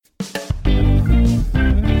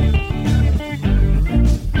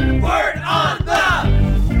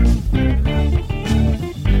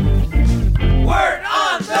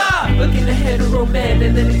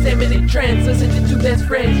and then examining trends. Listen to two best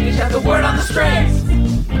friends, each have the word on the strings.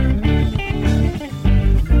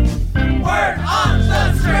 Word on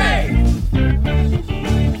the strings.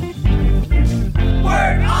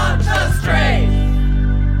 Word on the strings.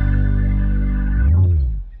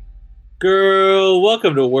 Girl,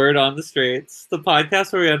 welcome to Word on the Straits, the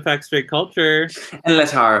podcast where we unpack straight culture. And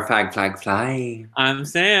let our flag fly. I'm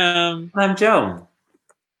Sam. I'm Joe.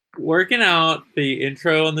 Working out the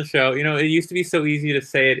intro on the show. You know, it used to be so easy to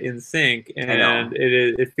say it in sync, and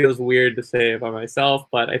it feels weird to say it by myself,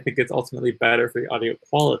 but I think it's ultimately better for the audio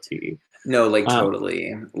quality. No, like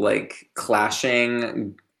totally. Like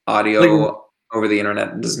clashing audio over the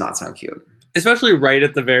internet does not sound cute. Especially right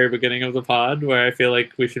at the very beginning of the pod, where I feel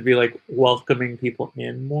like we should be like welcoming people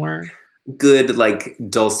in more. Good, like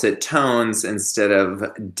dulcet tones instead of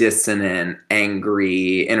dissonant,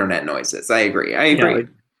 angry internet noises. I agree. Yeah, like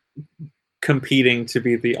competing to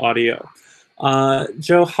be the audio.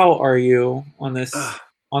 Joe, how are you on this?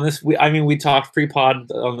 We talked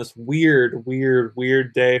pre-pod on this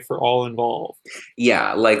weird day for all involved.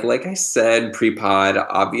 Yeah, like I said pre-pod,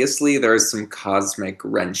 obviously there's some cosmic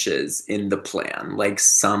wrenches in the plan. Like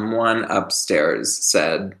someone upstairs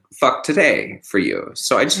said, fuck today for you.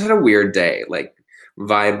 So I just had a weird day, like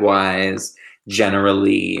vibe-wise,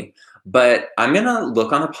 generally. But I'm going to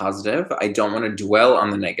look on the positive. I don't want to dwell on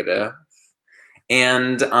the negative.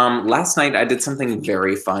 And last night I did something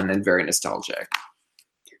very fun and very nostalgic,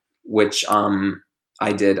 which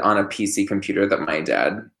I did on a PC computer that my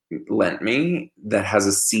dad lent me that has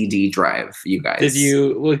a CD drive, you guys.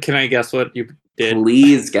 Can I guess what you did?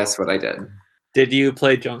 Please guess what I did. Did you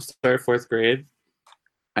play Jumpstart 4th grade?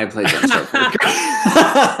 I played Jumpstart 4th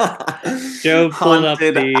grade. Joe pulled up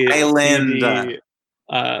the Island CD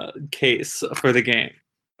case for the game.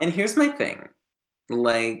 And here's my thing.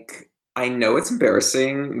 Like, I know it's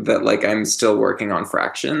embarrassing that like I'm still working on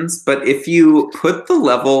fractions, but if you put the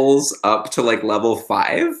levels up to like level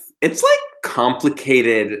 5, it's like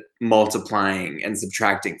complicated multiplying and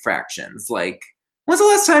subtracting fractions. Like, when's the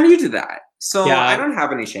last time you did that? So yeah. I don't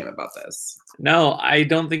have any shame about this. No, I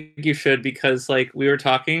don't think you should, because like we were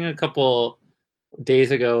talking a couple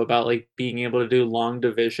days ago about like being able to do long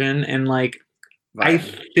division, and like I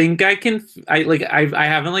think I can. I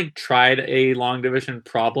haven't like tried a long division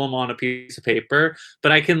problem on a piece of paper,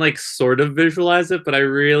 but I can like sort of visualize it. But I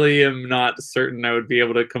really am not certain I would be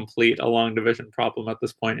able to complete a long division problem at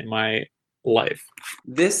this point in my life.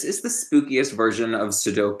 This is the spookiest version of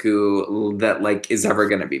Sudoku that like is ever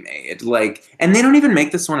going to be made. Like, and they don't even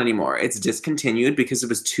make this one anymore. It's discontinued because it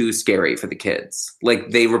was too scary for the kids. Like,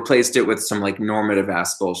 they replaced it with some like normative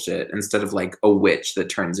ass bullshit instead of like a witch that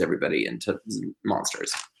turns everybody into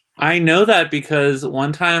monsters. I know that because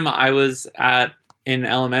one time I was in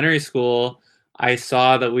elementary school, I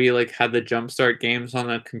saw that we like had the Jumpstart games on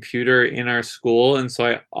the computer in our school, and so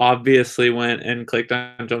I obviously went and clicked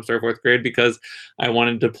on Jumpstart 4th grade because I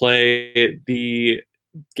wanted to play the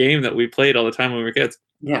game that we played all the time when we were kids.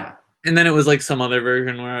 Yeah. And then it was like some other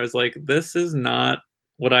version where I was like, this is not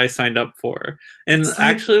what I signed up for. And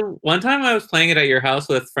actually, one time I was playing it at your house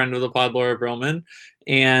with friend of the pod, Laura Broman,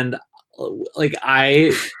 and like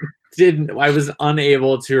I was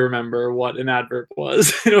unable to remember what an adverb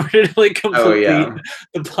was in order to like complete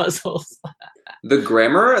the puzzles. The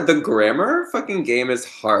grammar fucking game is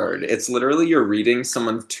hard. It's literally you're reading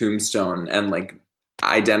someone's tombstone and like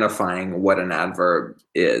identifying what an adverb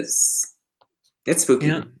is. It's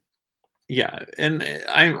spooky. Yeah. And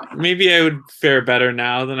maybe I would fare better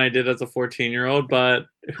now than I did as a 14-year-old, but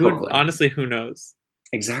honestly, who knows?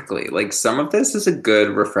 Exactly. Like, some of this is a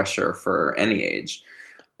good refresher for any age.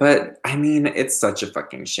 But, I mean, it's such a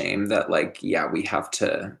fucking shame that, like, yeah, we have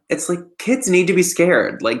to... It's like, kids need to be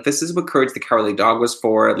scared. Like, this is what Courage the Cowardly Dog was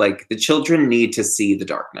for. Like, the children need to see the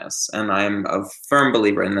darkness. And I'm a firm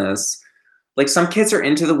believer in this. Like, some kids are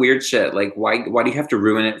into the weird shit. Like, why do you have to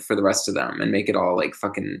ruin it for the rest of them and make it all, like,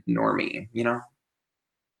 fucking normie, you know?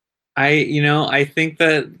 I think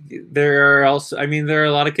that there are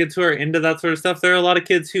a lot of kids who are into that sort of stuff. There are a lot of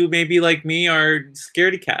kids who maybe like me are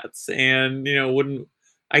scaredy cats and, wouldn't...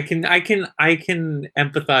 I can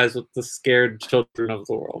empathize with the scared children of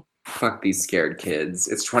the world. Fuck these scared kids.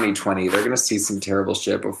 It's 2020. They're going to see some terrible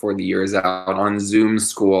shit before the year is out on Zoom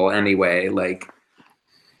school anyway. Like,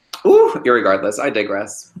 irregardless, I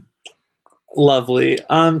digress. Lovely.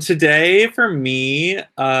 Today for me,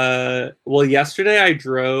 yesterday I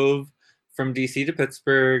drove from DC to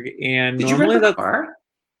Pittsburgh, and Did you rent a car?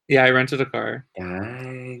 Yeah, I rented a car.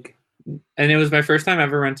 Dag. And it was my first time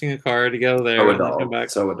ever renting a car to go there.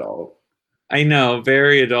 So adult. I know,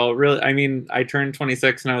 very adult. Really, I mean, I turned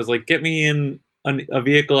 26 and I was like, get me in a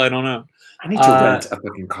vehicle I don't know. I need to rent a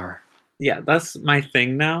fucking car. Yeah, that's my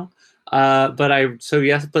thing now.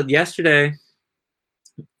 But yesterday,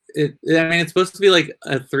 I mean, it's supposed to be like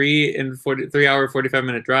a 3 hour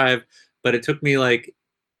 45-minute drive, but it took me like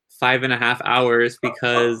 5.5 hours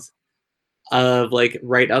because of like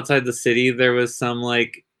right outside the city there was some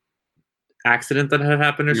like accident that had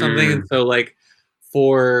happened or something, and so like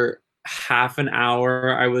for half an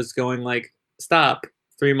hour I was going like stop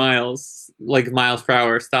 3 miles, like miles per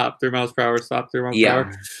hour, stop 3 miles per hour, stop 3 miles per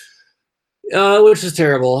hour. Which is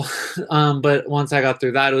terrible. But once I got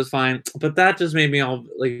through that, it was fine. But that just made me all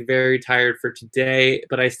like very tired for today.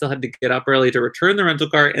 But I still had to get up early to return the rental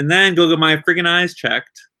car and then go get my freaking eyes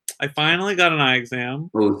checked. I finally got an eye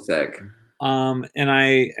exam. Oh, sick. And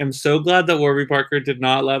I am so glad that Warby Parker did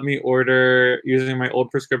not let me order using my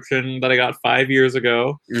old prescription that I got 5 years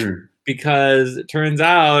ago. Because it turns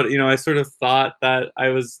out, I sort of thought that I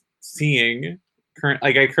was seeing,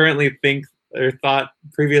 I currently think or thought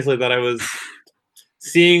previously that I was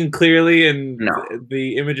seeing clearly and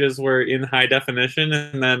the images were in high definition,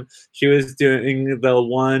 and then she was doing the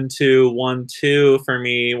 1 2 1 2 for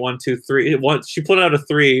me, 1 2 3. She put out a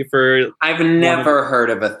 3 for. I've never heard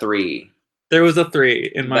of a 3. There was a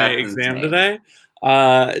 3 in my exam today,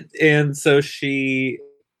 and so she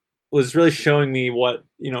was really showing me what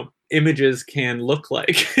images can look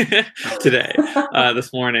like today,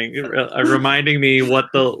 this morning, reminding me what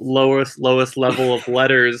the lowest level of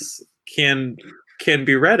letters can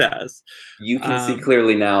be read as. You can see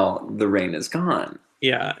clearly now the rain is gone.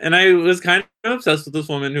 Yeah, and I was kind of obsessed with this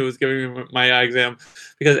woman who was giving me my eye exam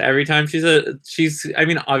because every time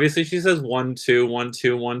obviously she says 1 2 1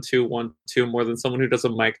 2 1 2 1 2 more than someone who does a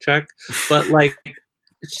mic check, but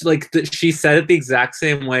she said it the exact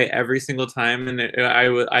same way every single time, and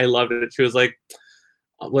I loved it. She was like,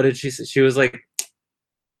 what did she say? She was like,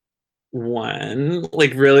 1,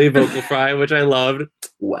 like really vocal fry, which I loved.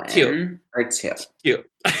 1 or 2. Cute.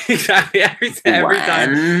 Exactly. Every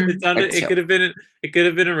time it sounded, it could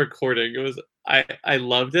have been a recording. It was, I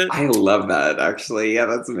loved it. I love that, actually. Yeah,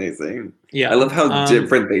 that's amazing. Yeah, I love how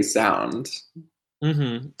different they sound.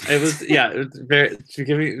 It was very, she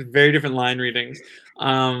gave me very different line readings.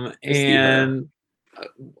 And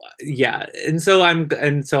so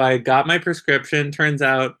I got my prescription. Turns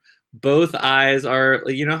out both eyes are,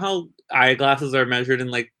 how eyeglasses are measured in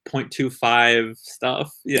like 0.25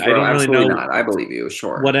 stuff. Yeah, Bro, I don't really know. Not. I believe you,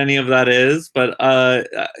 sure. What any of that is, but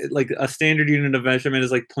like a standard unit of measurement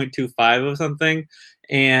is like 0.25 of something.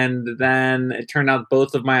 And then it turned out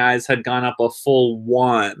both of my eyes had gone up a full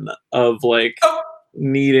 1 of like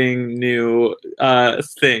needing new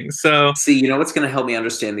things. So see, you know what's going to help me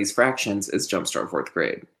understand these fractions is Jumpstart 4th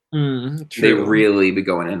grade. True. They really be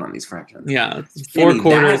going in on these fractions. Yeah, 4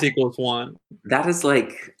 quarters equals 1. That is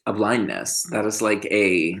like a blindness. That is like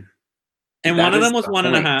a. And one of them was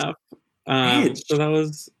 1.5. So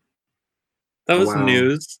that was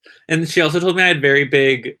news. And she also told me I had very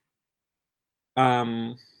big.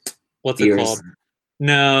 What's it called?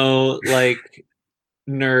 No, like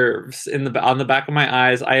nerves on the back of my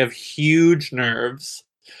eyes. I have huge nerves.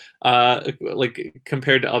 Like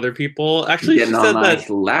compared to other people. Actually, she said that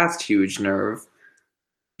last huge nerve.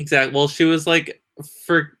 Exactly. Well, she was like,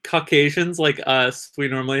 for Caucasians like us, we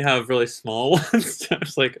normally have really small ones. I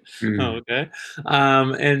was like, oh, okay.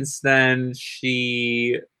 And then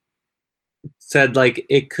she said like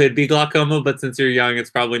it could be glaucoma, but since you're young,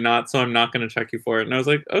 it's probably not. So I'm not going to check you for it. And I was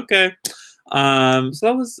like, okay. So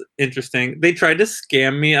that was interesting. They tried to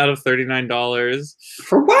scam me out of $39.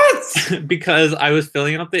 For what? Because I was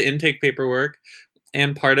filling out the intake paperwork,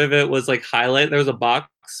 and part of it was like highlight. There was a box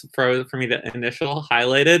for me to initial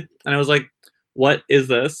highlighted, and I was like, what is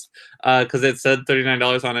this? Because it said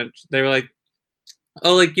 $39 on it. They were like,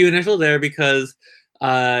 oh, like you initial there because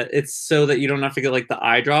it's so that you don't have to get like the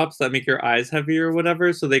eye drops that make your eyes heavy or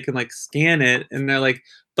whatever, so they can like scan it. And they're like,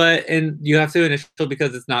 and you have to initial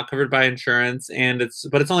because it's not covered by insurance, and it's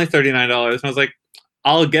only $39. And I was like,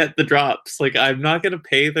 I'll get the drops. Like, I'm not gonna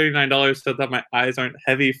pay $39 so that my eyes aren't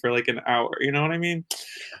heavy for like an hour. You know what I mean?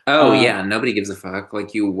 Oh yeah, nobody gives a fuck.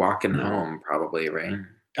 Like you walking home, probably, right?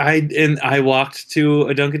 I walked to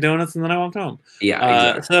a Dunkin' Donuts and then I walked home.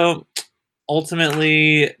 Yeah, exactly. So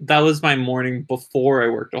ultimately, that was my morning before I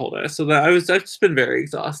worked a whole day. So that I've just been very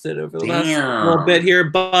exhausted over the last little bit here,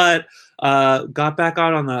 but got back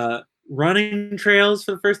out on the running trails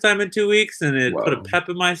for the first time in 2 weeks, and it put a pep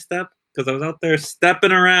in my step because I was out there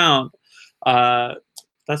stepping around.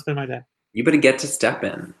 That's been my day. You better get to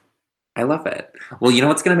stepping. I love it. Well, you know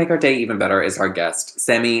what's going to make our day even better is our guest.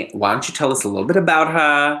 Sammy, why don't you tell us a little bit about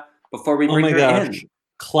her before we bring her in?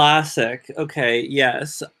 Classic. Okay,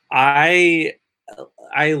 yes. I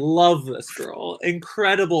I love this girl.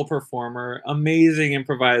 Incredible performer, amazing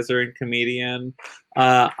improviser and comedian.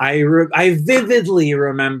 I vividly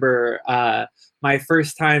remember my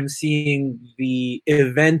first time seeing the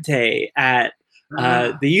Evente at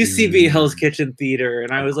the UCB Hell's Kitchen Theater,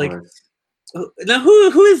 and I was like, now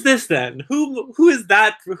who is this then? Who is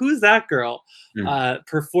that? Who's that girl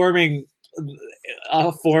performing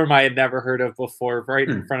a form I had never heard of before, right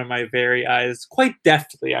in front of my very eyes, quite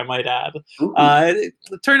deftly, I might add. It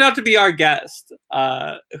turned out to be our guest,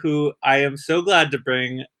 who I am so glad to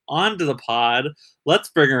bring onto the pod. Let's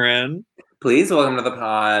bring her in. Please welcome to the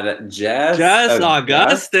pod, Jess. Jess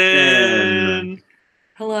Augustyn.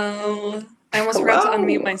 Hello. I almost forgot to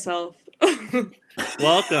unmute myself.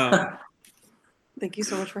 Welcome. Thank you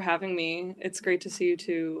so much for having me. It's great to see you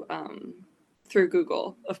too, through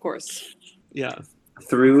Google, of course. Yeah.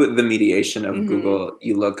 Through the mediation of Google,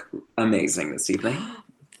 you look amazing this evening.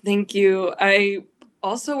 Thank you. I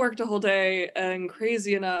also worked a whole day, and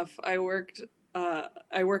crazy enough, I work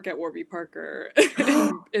at Warby Parker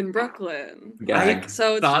in Brooklyn.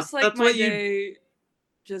 So it's just like my day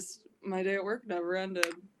at work never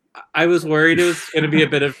ended. I was worried it was going to be a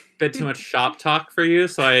bit too much shop talk for you,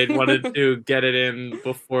 so I wanted to get it in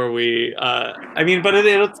before we. But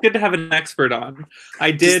it's good to have an expert on.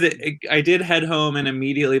 I did head home and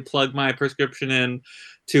immediately plug my prescription in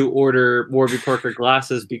to order Warby Parker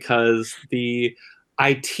glasses because the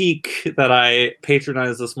Itique that I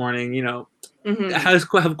patronized this morning, have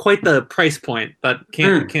quite the price point that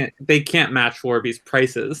can't match Warby's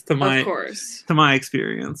prices to my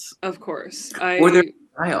experience. Of course, or their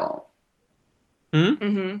style.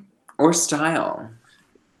 Or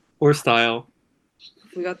style.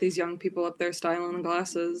 We got these young people up there styling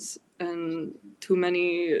glasses, and too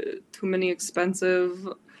many expensive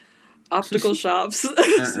optical shops.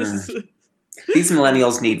 These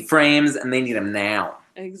millennials need frames, and they need them now.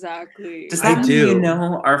 Exactly. Does that mean you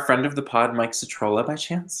know our friend of the pod, Mike Citrola, by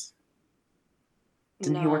chance?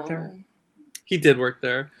 Didn't he work there? He did work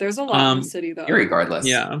there. There's a lot in the city, though. Irregardless.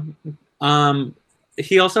 Yeah.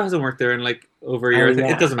 He also hasn't worked there in like over a year.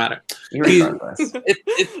 It doesn't matter.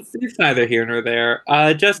 It's neither here nor there.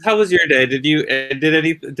 Jess, how was your day?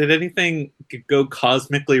 Did anything go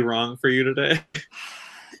cosmically wrong for you today?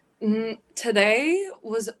 Today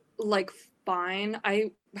was like fine.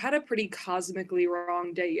 I had a pretty cosmically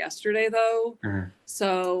wrong day yesterday, though.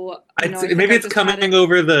 So maybe it's coming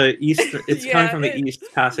over the east. It's coming from the east,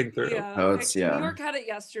 passing through. Yeah. New York had it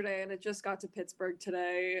yesterday, and it just got to Pittsburgh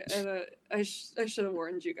today. And I should have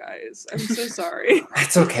warned you guys. I'm so sorry.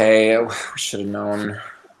 It's okay. We should have known.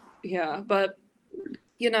 Yeah, but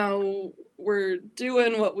we're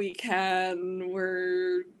doing what we can.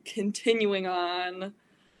 We're continuing on.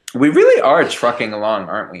 We really are trucking along,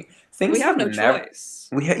 aren't we? We have no choice.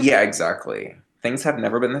 Yeah, exactly. Things have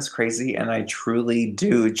never been this crazy, and I truly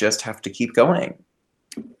do just have to keep going.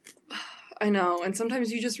 I know, and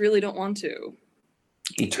sometimes you just really don't want to.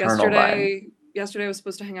 Yesterday I was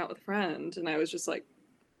supposed to hang out with a friend, and I was just like,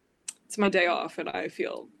 it's my day off, and I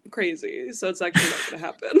feel crazy, so it's actually not going to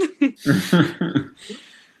happen.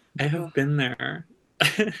 I have been there.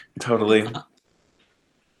 Totally.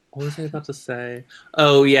 What was I about to say?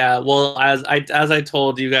 Oh yeah, well as I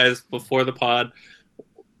told you guys before the pod,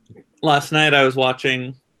 last night I was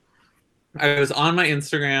on my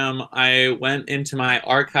Instagram, I went into my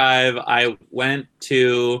archive, I went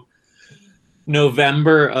to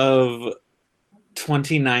November of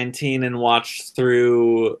 2019 and watched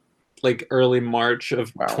through like early March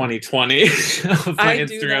of 2020 of my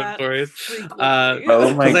Instagram stories.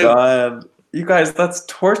 Oh my god. You guys, that's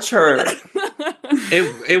torture.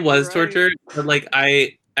 It was torture, but like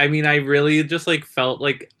I really just like felt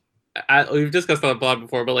like we've discussed on the blog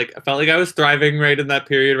before, but like I felt like I was thriving right in that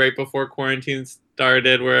period right before quarantine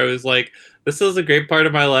started, where I was like, this is a great part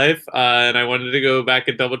of my life, and I wanted to go back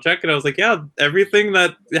and double check, and I was like, yeah, everything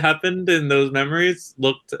that happened in those memories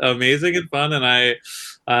looked amazing and fun, and I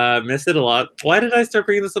miss it a lot. Why did I start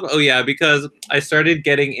bringing this up? Oh yeah, because I started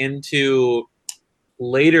getting into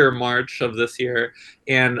later March of this year,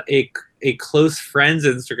 and a close friend's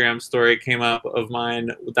Instagram story came up of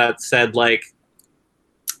mine that said like,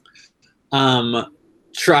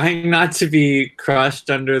 trying not to be crushed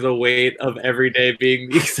under the weight of every day being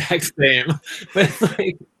the exact same. But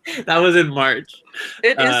like, that was in March.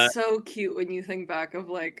 It is so cute when you think back of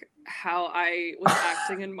like how I was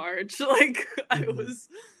acting in March. Like it was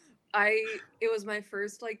my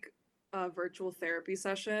first like virtual therapy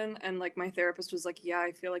session, and like my therapist was like, yeah,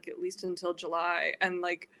 I feel like at least until July, and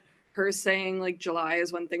like her saying like July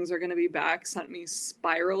is when things are going to be back sent me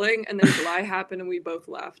spiraling, and then July happened and we both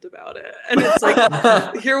laughed about it. And it's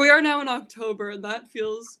like, here we are now in October, and that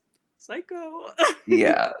feels psycho.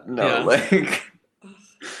 Yeah, no, like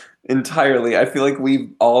entirely. I feel like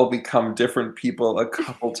we've all become different people a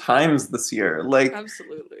couple times this year. Like,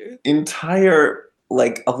 absolutely.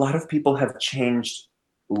 Like, a lot of people have changed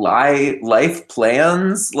life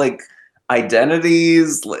plans, like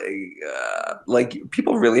identities, like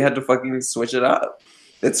people really had to fucking switch it up.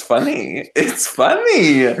 It's funny.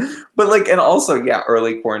 But like, and also, yeah,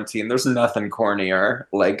 early quarantine, there's nothing cornier.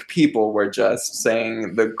 Like, people were just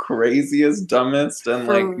saying the craziest, dumbest, and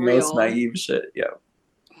For like real. most naive shit. Yeah.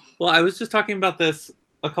 Well, I was just talking about this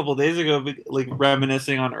a couple days ago, like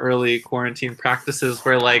reminiscing on early quarantine practices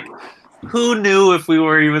where like, who knew if we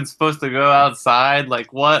were even supposed to go outside?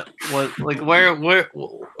 Like, what, like, where,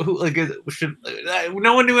 who, like, should,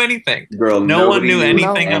 no one knew anything. Girl, no one knew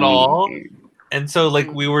anything at all. anything. And so,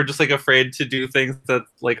 like, we were just, like, afraid to do things that,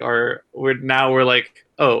 like, we're like,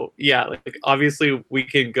 oh, yeah, like, obviously we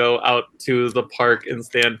can go out to the park and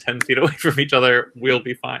stand 10 feet away from each other. We'll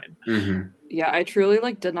be fine. Mm-hmm. Yeah, I truly,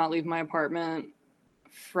 like, did not leave my apartment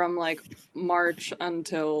from like March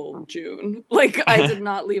until June. Like, I did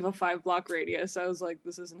not leave a 5-block radius. I was like,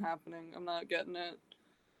 this isn't happening. I'm not getting it.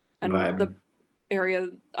 And the area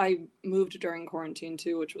I moved during quarantine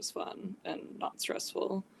too, which was fun and not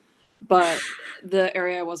stressful. But the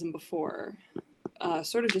area I was in before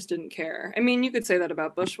sort of just didn't care. I mean, you could say that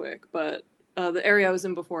about Bushwick, but the area I was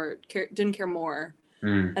in before didn't care more.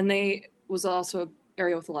 And they was also an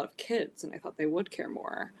area with a lot of kids, and I thought they would care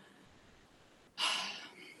more.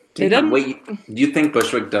 Wait, do you think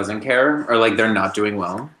Bushwick doesn't care, or like they're not doing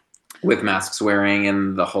well with masks wearing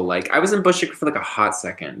and the whole like? I was in Bushwick for like a hot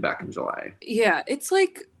second back in July. Yeah, it's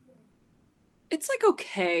like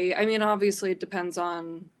okay. I mean, obviously it depends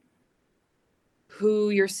on who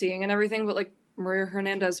you're seeing and everything, but like Maria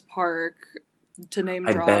Hernandez Park, to name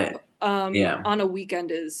drop, bet. On a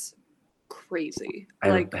weekend is crazy.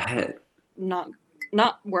 I bet.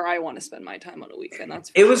 Not where I want to spend my time on a weekend.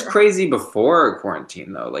 It was crazy before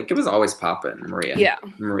quarantine though. Like, it was always popping.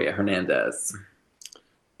 Maria Hernandez.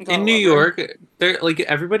 In New York, there like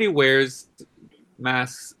everybody wears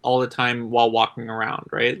masks all the time while walking around,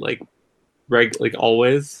 right? Like like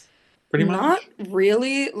always, pretty much. Not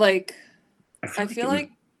really. Like, I feel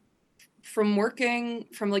like from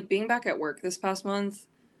like being back at work this past month,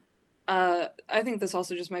 I think this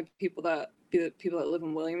also just might be the people that live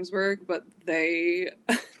in Williamsburg, but they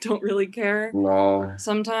don't really care. Lol.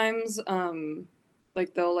 Sometimes,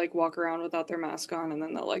 like they'll like walk around without their mask on, and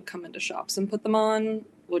then they'll like come into shops and put them on,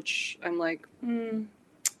 which I'm like,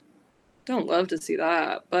 don't love to see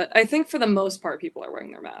that. But I think for the most part, people are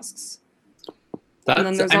wearing their masks. And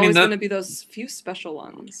then there's always going to be those few special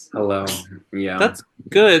ones. Hello. Yeah. That's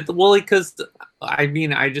good. Well, like, because I've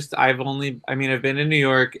been in New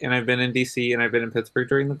York and I've been in DC and I've been in Pittsburgh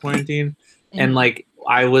during the quarantine. And like,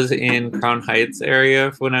 I was in Crown Heights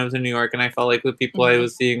area when I was in New York, and I felt like the people I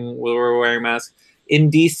was seeing were wearing masks.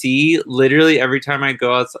 In DC, literally every time I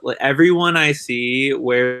go outside, like, everyone I see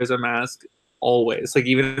wears a mask always. Like,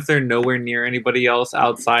 even if they're nowhere near anybody else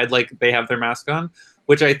outside, like, they have their mask on,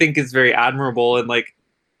 which I think is very admirable and like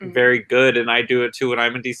very good. And I do it too when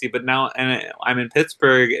I'm in DC. But now, and I'm in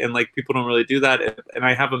Pittsburgh, and like people don't really do that. And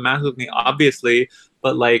I have a mask with me, obviously,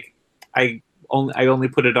 but like I only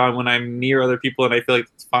put it on when I'm near other people, and I feel like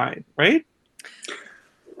it's fine, right?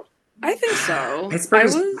 I think so.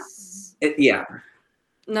 Yeah.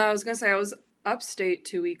 No, I was gonna say I was upstate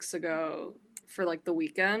 2 weeks ago for like the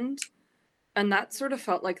weekend, and that sort of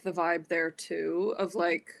felt like the vibe there too, of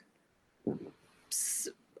like,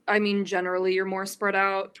 I mean, generally you're more spread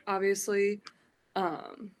out, obviously,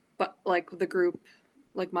 but like the group,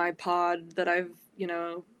 like my pod that I've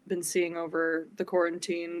been seeing over the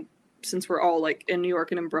quarantine, since we're all like in New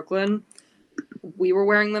York and in Brooklyn, we were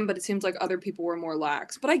wearing them, but it seems like other people were more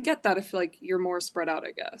lax. But I get that. I feel like you're more spread out,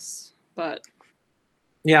 I guess. But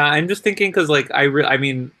yeah, I'm just thinking because like I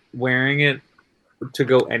mean, wearing it to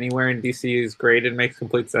go anywhere in DC is great. It makes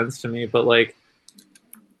complete sense to me. But like,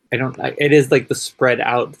 it is like the spread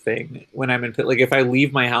out thing when I'm in like, if I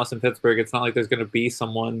leave my house in Pittsburgh, it's not like there's going to be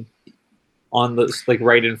someone on the like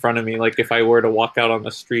right in front of me. Like if I were to walk out on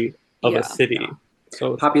the street of a city. Yeah.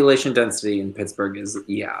 So population density in Pittsburgh is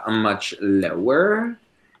much lower,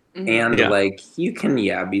 and like you can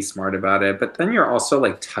be smart about it, but then you're also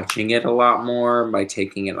like touching it a lot more by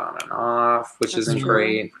taking it on and off, which isn't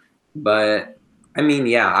great. But I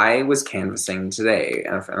mean, I was canvassing today,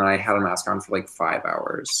 and I had a mask on for like 5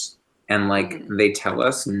 hours, and like they tell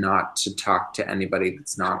us not to talk to anybody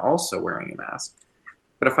that's not also wearing a mask.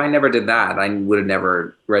 But if I never did that, I would have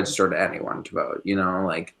never registered anyone to vote, you know,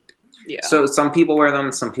 like. Yeah. So some people wear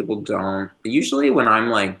them, some people don't. Usually when I'm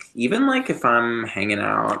like, even like if I'm hanging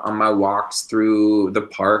out on my walks through the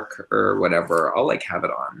park or whatever, I'll like have it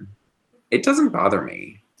on. It doesn't bother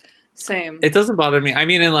me. Same. It doesn't bother me. I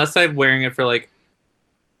mean, unless I'm wearing it for like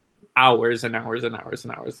hours and hours and hours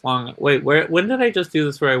and hours long. Wait, when did I just do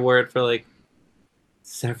this where I wore it for like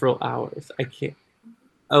several hours? I can't.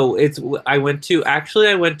 Oh, I went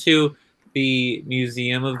to the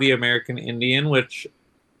Museum of the American Indian, which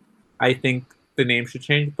I think the name should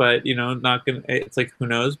change, but you know, not gonna. It's like who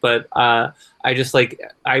knows? But I just like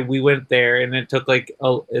we went there, and it took like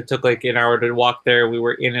an hour to walk there. We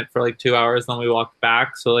were in it for like 2 hours, then we walked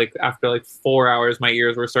back. So like after like 4 hours, my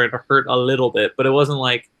ears were starting to hurt a little bit, but it wasn't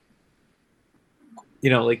like, you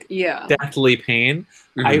know, like deathly pain.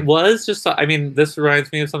 Mm-hmm. I was just. I mean, this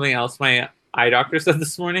reminds me of something else my eye doctor said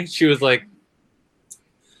this morning. She was like,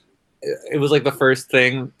 it was like the first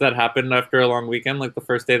thing that happened after a long weekend, like the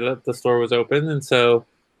first day that the store was open. And so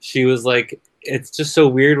she was like, it's just so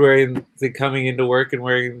weird coming into work and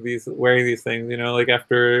wearing these things, you know, like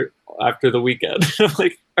after the weekend. I'm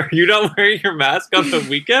like, are you not wearing your mask on the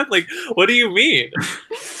weekend? Like, what do you mean?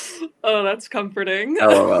 Oh, that's comforting.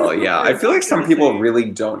 Oh, well, yeah. I feel like some people really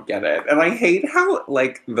don't get it. And I hate how,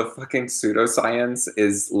 like, the fucking pseudoscience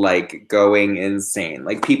is, like, going insane.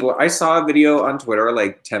 Like, I saw a video on Twitter,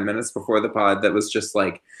 like, 10 minutes before the pod that was just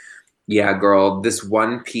like, yeah, girl, this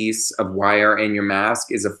one piece of wire in your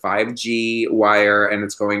mask is a 5G wire and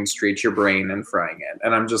it's going straight to your brain and frying it.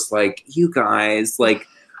 And I'm just like, you guys, like,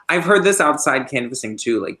 I've heard this outside canvassing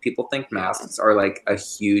too. Like, people think masks are like a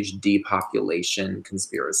huge depopulation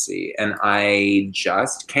conspiracy. And I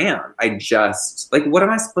just can't. Like, what am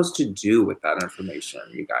I supposed to do with that information,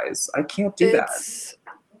 you guys? I can't do that. It's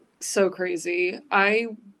so crazy. I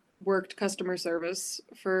worked customer service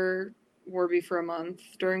for Warby for a month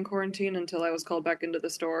during quarantine until I was called back into the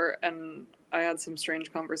store, and I had some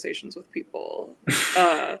strange conversations with people.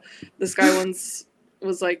 This guy once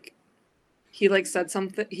was like, he like said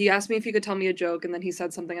something, he asked me if he could tell me a joke, and then he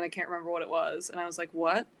said something and I can't remember what it was, and I was like,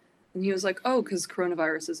 what? And he was like, oh, because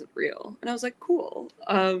coronavirus isn't real. And I was like, cool.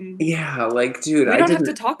 Yeah, like, dude, we don't have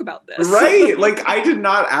to talk about this. Right? Like, I did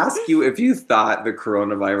not ask you if you thought the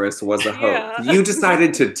coronavirus was a hoax. Yeah. You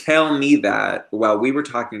decided to tell me that while we were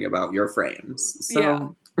talking about your frames.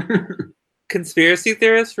 So, Conspiracy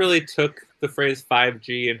theorists really took the phrase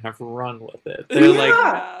 5G and have run with it. They're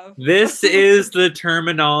like, this is the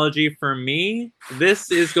terminology for me.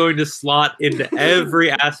 This is going to slot into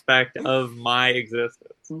every aspect of my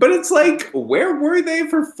existence. But it's like, where were they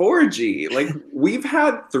for 4G? Like, we've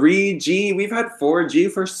had 3G, we've had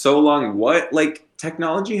 4G for so long. What? Like,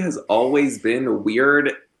 technology has always been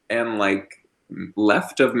weird and, like,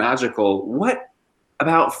 left of magical. What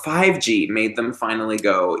about 5G made them finally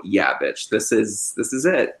go, yeah, bitch, this is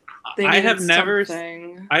it? I've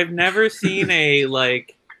never seen a,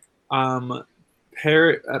 like, what's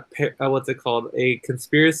it called? A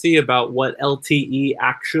conspiracy about what LTE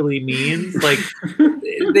actually means. Like,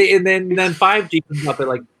 and then 5G comes up and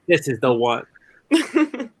like, this is the one.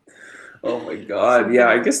 Oh my god! Yeah,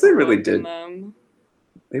 I guess they really did.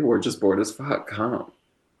 They were just bored as fuck, huh?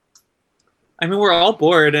 I mean, we're all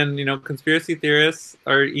bored, and you know, conspiracy theorists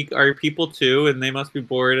are people too, and they must be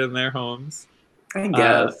bored in their homes. I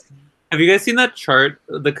guess. Have you guys seen that chart,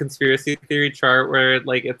 the conspiracy theory chart, where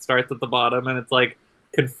it starts at the bottom and it's like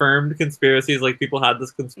confirmed conspiracies, like people had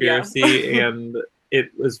this conspiracy and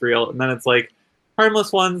it was real, and then it's like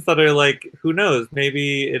harmless ones that are like, who knows,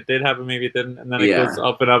 maybe it did happen, maybe it didn't, and then it goes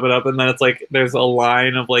up and up and up, and then it's like there's a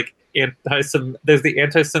line of like there's the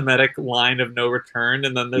anti-Semitic line of no return,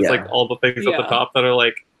 and then there's like all the things at the top that are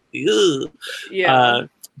like, ew.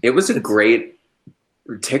 It was a great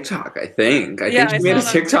TikTok, I think. I think you made a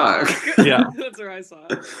TikTok. Yeah. That's where I saw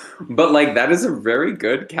it. But like, that is a very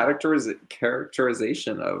good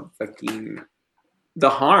characterization of fucking the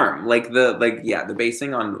harm. The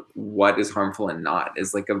basing on what is harmful and not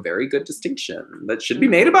is like a very good distinction that should be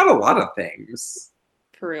made about a lot of things.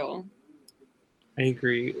 For real. I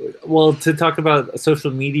agree. Well, to talk about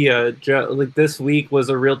social media, like this week was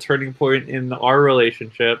a real turning point in our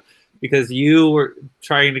relationship, because you were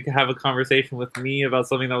trying to have a conversation with me about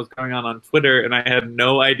something that was going on Twitter, and I had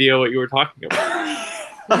no idea what you were talking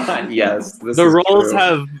about. Yes. The roles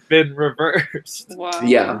have been reversed. Wow.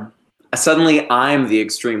 Yeah. Suddenly I'm the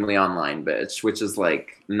extremely online bitch, which has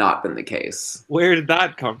like not been the case. Where did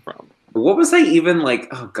that come from? What was I even like?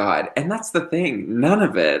 Oh God. And that's the thing. None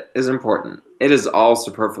of it is important. It is all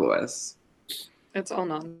superfluous. It's all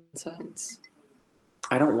nonsense.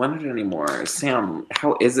 I don't want it anymore. Sam,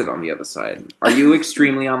 how is it on the other side? Are you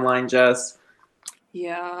extremely online, Jess?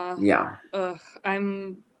 Yeah. Yeah.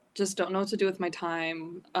 I'm just don't know what to do with my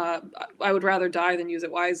time. I would rather die than use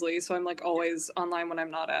it wisely, so I'm like always online when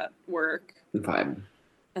I'm not at work. Vibe.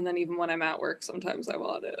 And then even when I'm at work, sometimes I'm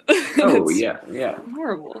on it. Oh, yeah.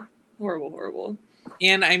 Horrible.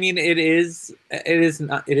 And I mean, it is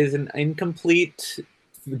an incomplete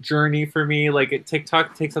journey for me. Like,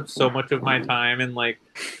 TikTok takes up so much of my time, and like,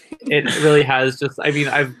 it really has just. I mean,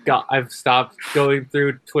 I've stopped going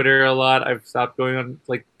through Twitter a lot. I've stopped going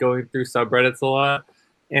through subreddits a lot,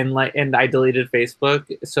 and I deleted Facebook.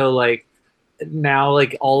 So like, now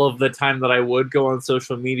like all of the time that I would go on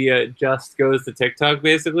social media just goes to TikTok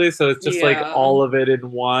basically. So it's just like all of it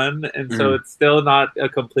in one, and so it's still not a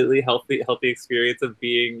completely healthy experience of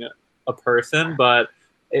being a person, but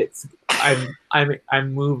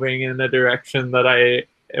I'm moving in a direction that I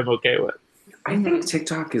am okay with. I think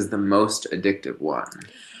TikTok is the most addictive one.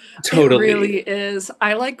 Totally. It really is.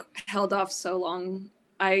 I like held off so long.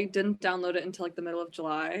 I didn't download it until like the middle of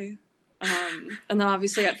July. And then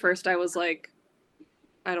obviously at first I was like,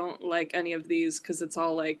 I don't like any of these because it's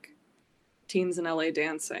all like teens in LA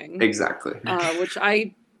dancing. Exactly. Which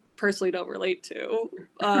I personally don't relate to.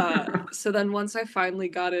 So then once I finally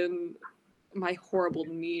got in my horrible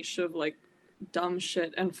niche of like dumb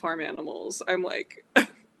shit and farm animals, I'm like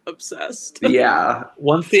obsessed. Yeah.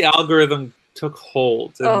 Once the algorithm took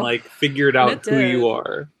hold and like figured out who you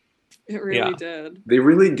are. It really did. They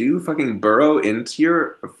really do fucking burrow into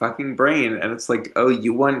your fucking brain, and it's like, oh,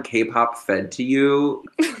 you want K-pop fed to you?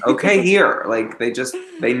 Okay, here. Like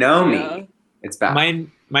they know me. It's bad.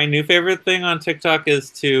 My new favorite thing on TikTok is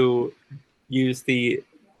to use the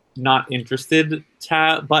not interested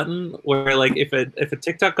tab button, where like if a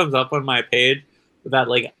TikTok comes up on my page that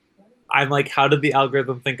like I'm like, how did the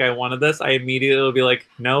algorithm think I wanted this? I immediately will be like,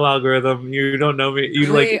 no algorithm, you don't know me. You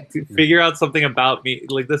like figure out something about me.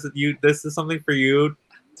 Like this is something for you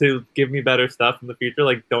to give me better stuff in the future.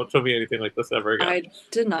 Like, don't show me anything like this ever again. I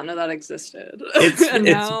did not know that existed.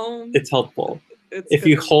 It's helpful. If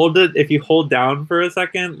you hold down for a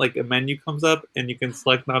second, like a menu comes up and you can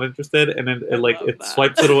select not interested, and then it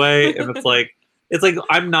swipes it away, and it's like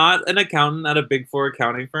I'm not an accountant at a Big Four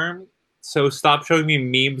accounting firm. So stop showing me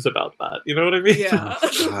memes about that. You know what I mean? Yeah.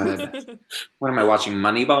 Oh, God. What am I watching?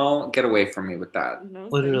 Moneyball? Get away from me with that. No,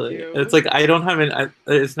 literally. It's like I don't have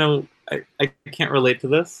I can't relate to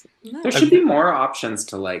this. No. There should be more options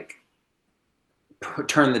to like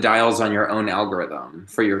turn the dials on your own algorithm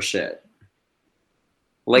for your shit.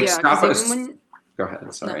 Like stop us. Go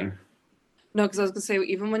ahead. Sorry. No, because I was gonna say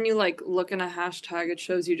even when you like look in a hashtag, it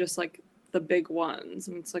shows you just like the big ones,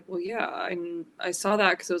 and it's like, well, yeah, I saw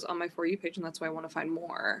that because it was on my For You page, and that's why I want to find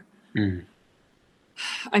more.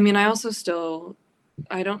 I mean, I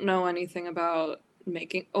don't know anything about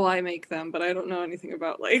making. Well, I make them, but I don't know anything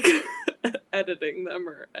about like editing them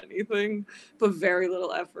or anything. But very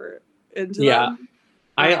little effort into them.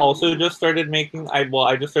 I also just started making.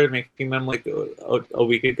 I just started making them like a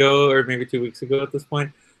week ago or maybe 2 weeks ago at this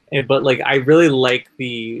point. But like I really like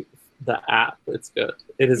the app. It's good.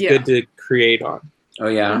 It is good to create on. Oh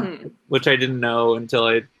yeah. Which I didn't know until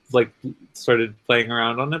I like started playing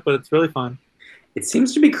around on it, but it's really fun. It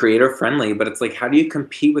seems to be creator friendly, but it's like, how do you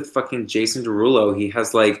compete with fucking Jason Derulo? He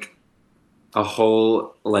has like a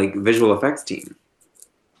whole like visual effects team.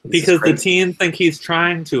 Because the teens think he's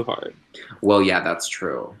trying too hard. Well, yeah, that's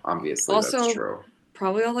true. Obviously, also, that's true.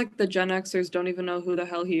 Probably all like the Gen Xers don't even know who the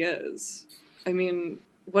hell he is. I mean,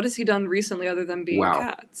 what has he done recently other than being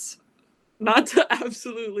Cats? Not to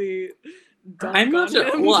absolutely dunk I'm not on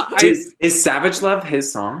sure. him. Well, is Savage Love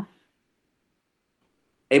his song?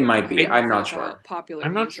 It might be. I'm not sure. Popular.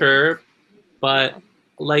 I'm not sure, but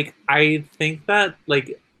like I think that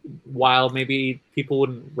like while maybe people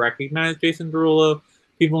wouldn't recognize Jason Derulo,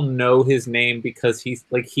 people know his name because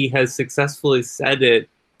he has successfully said it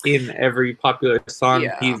in every popular song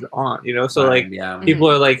he's on, you know? So like people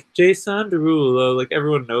are like Jason Derulo, like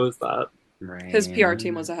everyone knows that. Right. His PR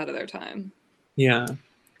team was ahead of their time. Yeah.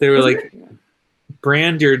 They were like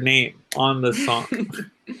brand your name on the song.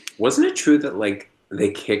 Wasn't it true that like they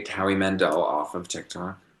kicked Howie Mandel off of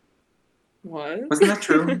TikTok? What? Wasn't that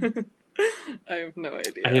true? I have no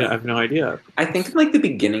idea. I have no idea. I think in like the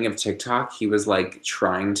beginning of TikTok, he was like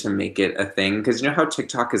trying to make it a thing because you know how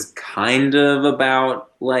TikTok is kind of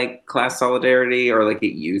about like class solidarity, or like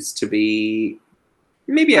it used to be.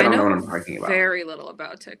 Maybe I don't know what I'm talking about. Very little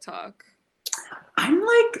about TikTok. I'm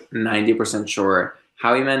like 90% sure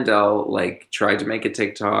Howie Mandel like tried to make a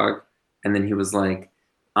TikTok, and then he was like,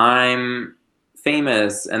 I'm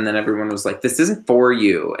famous, and then everyone was like, "This isn't for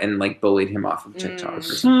you," and like bullied him off of TikTok or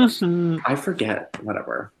something. I forget.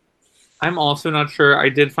 Whatever. I'm also not sure. I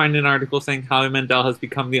did find an article saying Howie Mandel has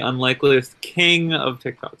become the unlikeliest king of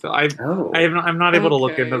TikTok. So I'm not able to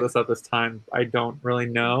look into this at this time. I don't really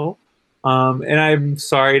know. And I'm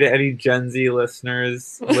sorry to any Gen Z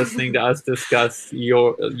listeners listening to us discuss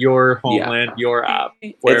your homeland, your app,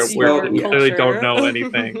 where we clearly don't know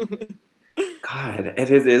anything. God, and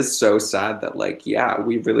it is so sad that like,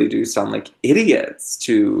 we really do sound like idiots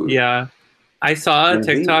to. Yeah, I saw a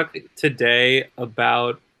TikTok today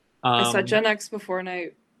about. I saw Gen X before, and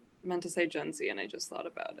I meant to say Gen Z, and I just thought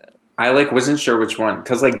about it. I like wasn't sure which one,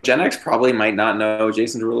 because like Gen X probably might not know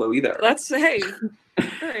Jason Derulo either.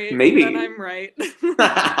 Great. Maybe. Then I'm right.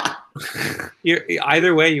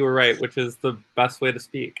 Either way, you were right, which is the best way to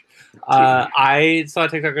speak. I saw a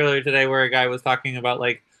TikTok earlier today where a guy was talking about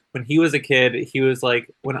like when he was a kid, he was like,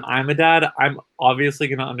 when I'm a dad, I'm obviously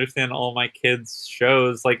going to understand all my kids'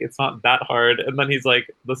 shows. Like, it's not that hard. And then he's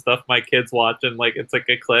like, the stuff my kids watch, and like, it's like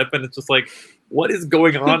a clip. And it's just like, what is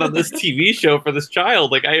going on this TV show for this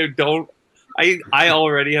child? Like, I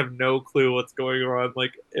already have no clue what's going on,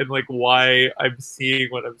 like, and like why I'm seeing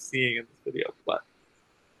what I'm seeing in this video. But,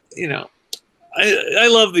 you know, I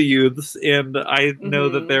love the youths, and I know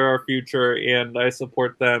that they're our future, and I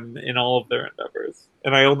support them in all of their endeavors.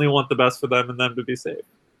 And I only want the best for them and them to be safe.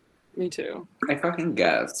 Me too. I fucking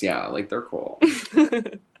guess. Yeah, like they're cool.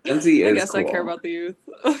 Gen Z is I guess cool. I care about the youth.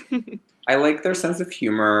 I like their sense of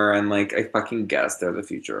humor, and like I fucking guess they're the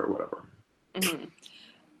future or whatever.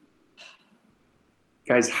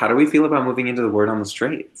 Guys, how do we feel about moving into the Word on the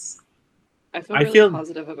Straits? I feel really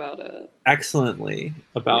positive about it. Excellently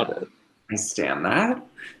about it. I stand that.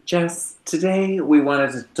 Jess, today we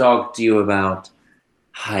wanted to talk to you about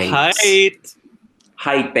height.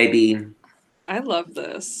 Height, baby. I love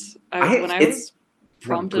this. When I was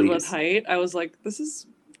prompted with height, I was like, this is...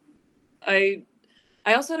 I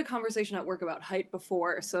also had a conversation at work about height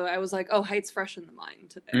before, so I was like, oh, height's fresh in the mind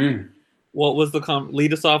today. What was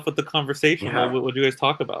lead us off with the conversation? Yeah. What did you guys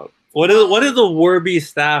talk about? What did the Warby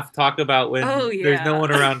staff talk about when there's no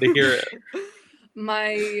one around to hear it?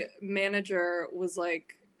 My manager was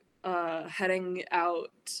like heading out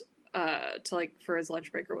to like for his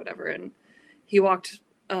lunch break or whatever, and he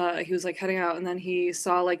was like heading out, and then he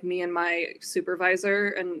saw like me and my supervisor,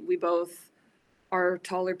 and we both are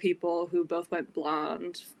taller people who both went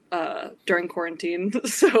blonde during quarantine,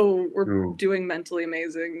 so we're doing mentally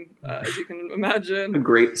amazing, as you can imagine. A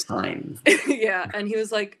great sign. Yeah, and he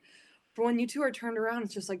was like, for when you two are turned around,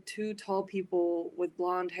 it's just like two tall people with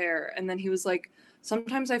blonde hair. And then he was like,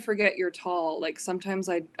 sometimes I forget you're tall. Like, sometimes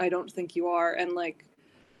I don't think you are. And like,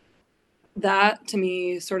 that to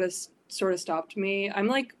me sort of stopped me. I'm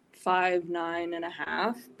like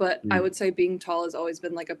 5'9.5", but I would say being tall has always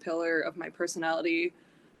been like a pillar of my personality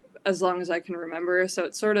as long as I can remember. So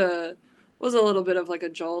it sort of was a little bit of like a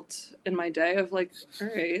jolt in my day of like, all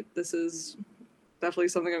right, this is definitely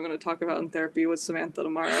something I'm going to talk about in therapy with Samantha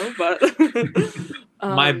tomorrow. But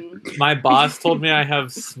my boss told me I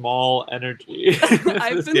have small energy.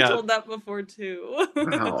 I've been told that before too.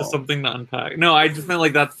 Wow. Just something to unpack. No, I just meant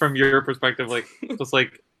like that's from your perspective. Like, just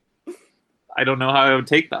like, I don't know how I would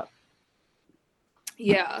take that.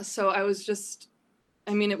 Yeah. So I was just,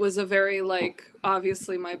 I mean, it was a very like,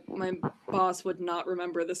 obviously my boss would not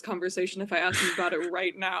remember this conversation if I asked him about it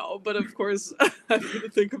right now. But of course, I'm going to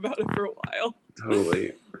think about it for a while.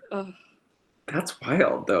 Totally. That's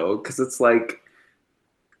wild though, because it's like,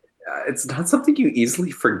 it's not something you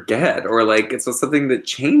easily forget, or like it's not something that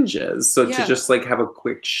changes. So to just like have a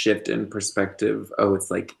quick shift in perspective,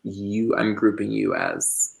 it's like I'm grouping you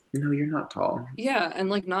as, no, you're not tall. Yeah, and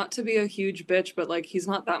like not to be a huge bitch, but like he's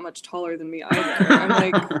not that much taller than me either. I'm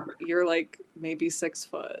like, you're like maybe 6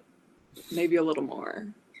 foot, maybe a little more.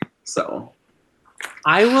 So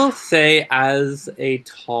I will say, as a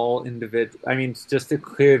tall individual, I mean, just to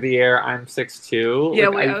clear the air, I'm 6'2". Yeah,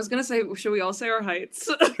 like, I was gonna say, should we all say our heights?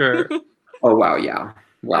 Sure. Oh wow, yeah,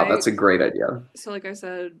 wow, that's a great idea. So like I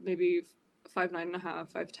said, maybe 5'9.5",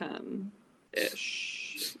 5'10"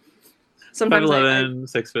 ish. Sometimes 5'11",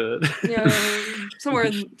 6 foot. Yeah, somewhere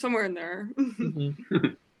in there. Mm-hmm.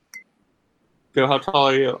 Go, how tall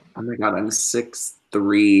are you? Oh my god, I'm 6'3",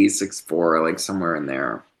 6'4", like somewhere in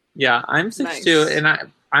there. Yeah, I'm 6'2", and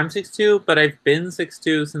I'm 6'2", but I've been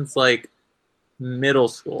 6'2" since like middle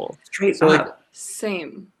school. Straight so, up. Like,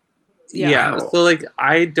 same. Yeah. So like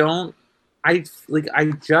I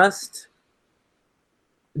just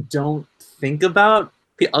don't think about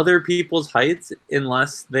other people's heights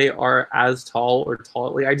unless they are as tall or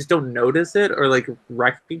tall. Like I just don't notice it or like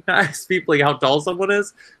recognize people like how tall someone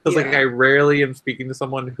is because like I rarely am speaking to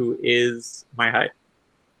someone who is my height.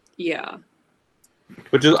 Yeah.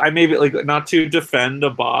 Which is, I maybe like not to defend a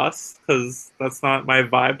boss because that's not my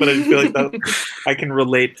vibe, but I just feel like that I can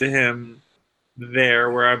relate to him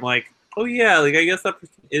there, where I'm like, oh yeah, like I guess that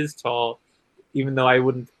person is tall, even though I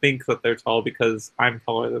wouldn't think that they're tall because I'm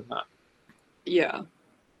taller than that. Yeah.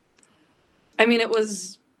 I mean, it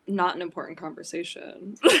was not an important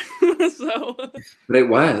conversation, so. But it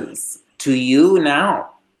was to you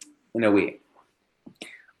now, in a way.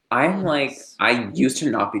 I'm like, I used to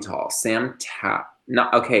not be tall. Sam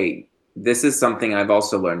not okay. This is something I've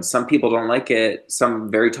also learned. Some people don't like it.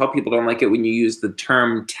 Some very tall people don't like it when you use the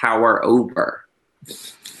term tower over.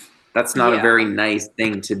 That's not a very nice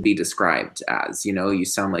thing to be described as. You know, you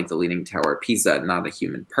sound like the Leaning Tower of Pisa, not a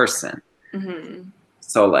human person. Mm-hmm.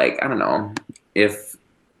 So, like, I don't know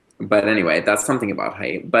but anyway, that's something about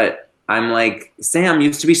height. But I'm like, Sam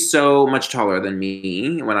used to be so much taller than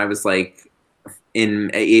me when I was like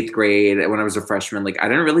in 8th grade, when I was a freshman. Like I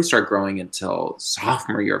didn't really start growing until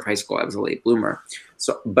sophomore year of high school. I was a late bloomer.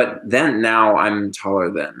 So, but then now I'm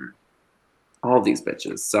taller than all these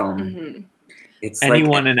bitches. So it's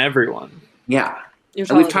anyone and everyone. Yeah. And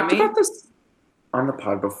we've talked about this on the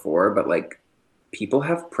pod before, but like people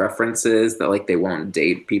have preferences that like they won't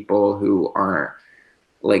date people who aren't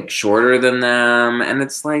like shorter than them. And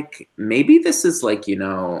it's like, maybe this is like, you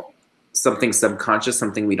know, something subconscious,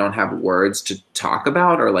 something we don't have words to talk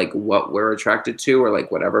about, or like what we're attracted to, or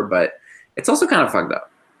like whatever, but it's also kind of fucked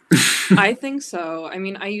up. I think so. I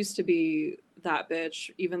mean, I used to be that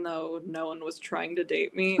bitch, even though no one was trying to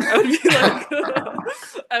date me. I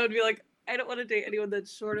would be like, I don't want to date anyone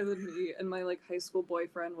that's shorter than me. And my like high school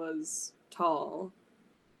boyfriend was tall.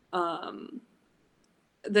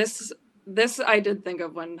 This I did think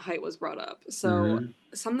of when height was brought up. So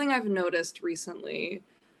something I've noticed recently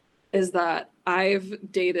is that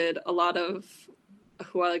I've dated a lot of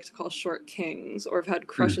who I like to call short kings, or have had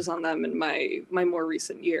crushes on them in my more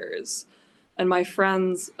recent years. And my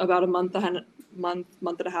friends about a month and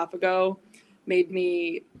a half ago made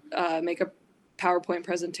me make a PowerPoint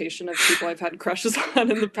presentation of people I've had crushes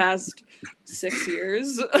on in the past 6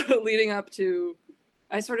 years, leading up to,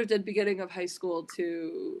 I sort of did beginning of high school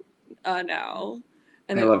to now.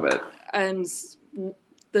 And I love it. And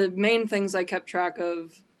the main things I kept track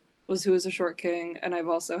of was who was a short king, and I've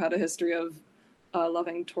also had a history of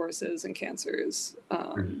loving Tauruses and Cancers.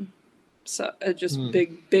 So just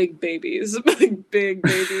big babies, big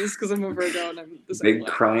babies, because I'm a Virgo and I'm the same big way.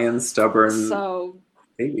 Crying, stubborn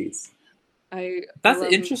babies. That's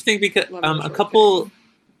interesting because a couple. King.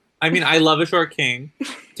 I mean, I love a short king.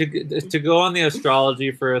 To go on the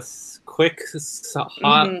astrology for a quick,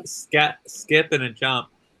 hot skip and a jump.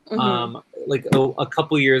 Like a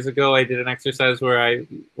couple years ago, I did an exercise where I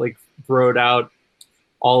like wrote out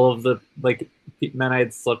all of the like men I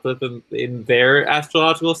had slept with in their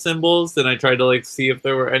astrological symbols, and I tried to like see if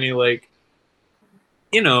there were any like,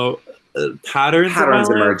 you know, patterns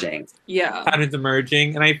emerging. Yeah, patterns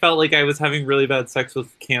emerging, and I felt like I was having really bad sex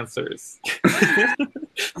with Cancers.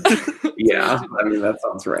 Yeah, I mean that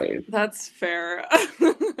sounds right. That's fair.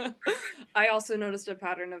 I also noticed a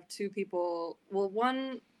pattern of two people. Well,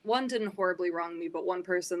 one didn't horribly wrong me, but one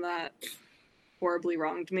person that horribly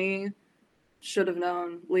wronged me should have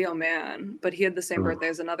known, Leo man, but he had the same birthday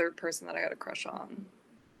as another person that I had a crush on,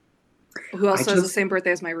 who also has the same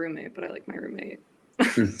birthday as my roommate, but I like my roommate.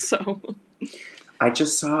 So I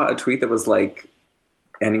just saw a tweet that was like,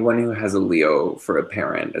 anyone who has a Leo for a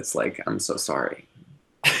parent, it's like, I'm so sorry.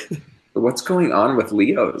 What's going on with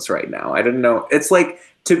Leos right now? I didn't know. It's like,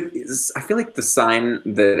 I feel like the sign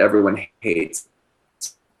that everyone hates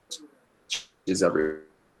is everyone.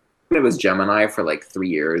 It was Gemini for like 3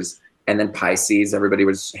 years, and then Pisces, everybody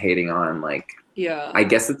was hating on. Like, yeah, I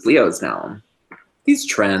guess it's Leos now. These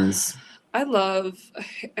trends. I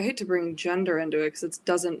hate to bring gender into it because it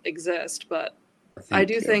doesn't exist, but I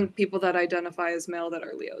do think people that identify as male that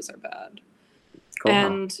are Leos are bad. Cool,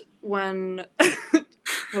 and when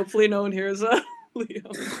hopefully no one here is a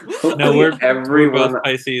Leo. No, we're both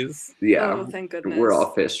Pisces. Yeah. Oh, thank goodness. We're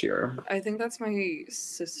all fish here. I think that's my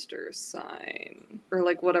sister's sign, or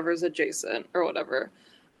like whatever's adjacent or whatever.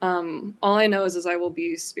 All I know is I will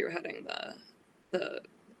be spearheading the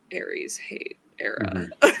Aries hate era.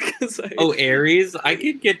 Aries? I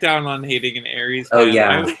could get down on hating an Aries. Oh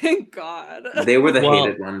yeah. Thank God. They were the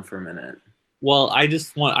hated one for a minute. Well,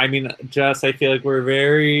 Jess, I feel like we're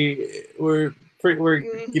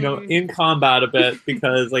you know, in combat a bit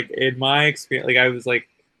because like in my experience, like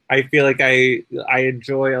I I feel like I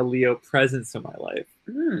enjoy a Leo presence in my life.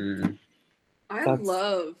 I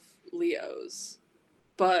love Leos,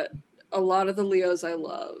 but a lot of the Leos I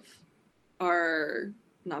love are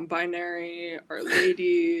non-binary, are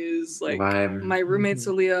ladies. Like my roommate's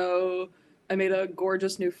a Leo. I made a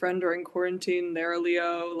gorgeous new friend during quarantine. They're a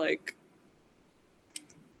Leo. Like,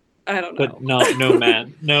 I don't know. But no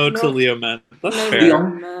man. No to Leo men. That's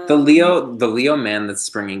fair. The Leo man that's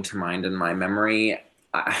springing to mind in my memory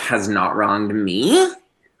has not wronged me.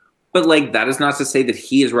 But like that is not to say that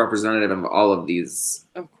he is representative of all of these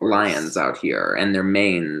lions out here and their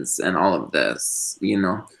manes and all of this, you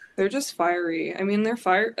know. They're just fiery. I mean, they're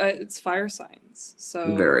fire. It's fire signs.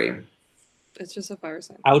 So very. It's just a fire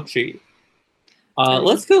sign. Ouchie.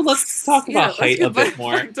 Let's talk about height a bit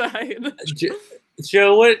more.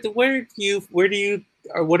 Joe, what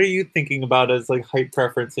are you thinking about as like height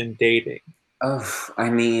preference in dating? Oh, I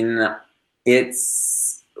mean,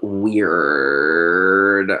 it's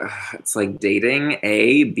weird. It's like dating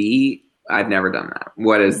A, B. I've never done that.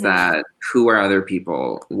 What is that? Who are other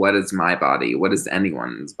people? What is my body? What is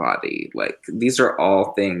anyone's body? Like, these are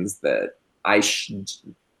all things that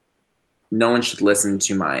no one should listen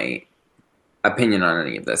to my opinion on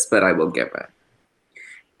any of this, but I will give it.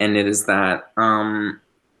 And it is that, I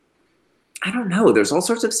don't know. There's all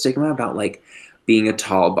sorts of stigma about like being a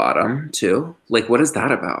tall bottom too. Like, what is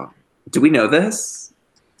that about? Do we know this?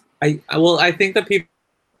 I think that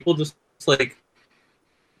people just like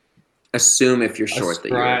assume if you're short that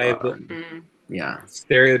you're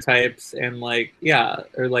stereotypes and like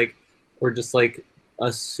or just like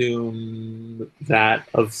assume that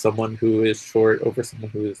of someone who is short over someone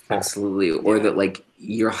who is tall. Absolutely. Or that like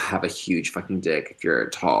you'll have a huge fucking dick if you're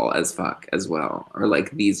tall as fuck as well. Or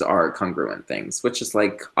like these are congruent things, which is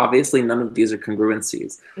like obviously none of these are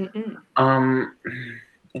congruencies.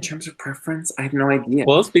 In terms of preference, I have no idea.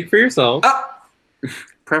 Well, speak for yourself.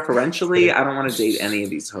 Preferentially, I don't want to date any of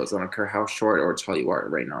these hoes. I don't care how short or tall you are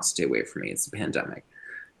right now. Stay away from me. It's a pandemic,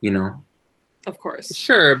 you know. Of course.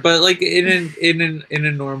 Sure, but like in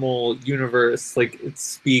a normal universe, like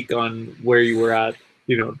speak on where you were at,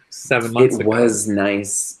 7 months ago. It was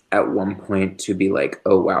nice at one point to be like,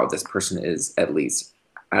 oh wow, this person is at least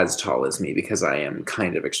as tall as me because I am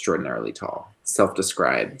kind of extraordinarily tall.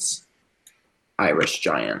 Self-described Irish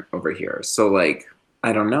giant over here. So like,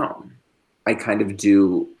 I don't know. I kind of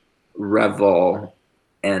do revel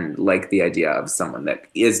and like the idea of someone that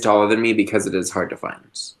is taller than me because it is hard to find.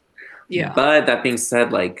 Yeah. But that being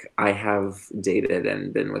said, like I have dated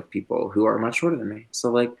and been with people who are much shorter than me.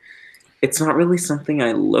 So like it's not really something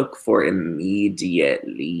I look for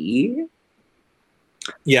immediately.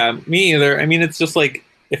 Yeah, me either. I mean, it's just like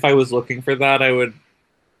if I was looking for that,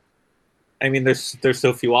 there's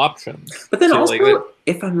so few options. But then also,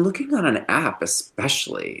 if I'm looking on an app,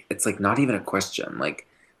 especially, it's like not even a question. Like,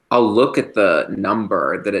 I'll look at the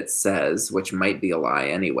number that it says, which might be a lie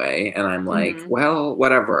anyway, and I'm like, well,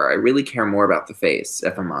 whatever. I really care more about the face,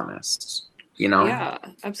 if I'm honest. You know? Yeah,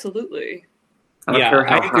 absolutely. I don't care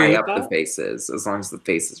how high up the face is, as long as the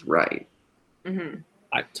face is right.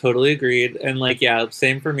 I totally agreed. And like, yeah,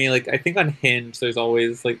 same for me. Like, I think on Hinge, there's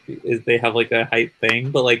always like, they have like a height thing,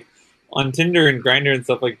 but like, on Tinder and Grindr and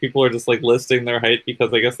stuff, like people are just like listing their height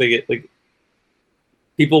because I guess they get like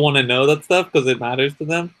people want to know that stuff because it matters to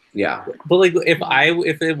them. Yeah. But like if I'm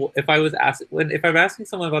asking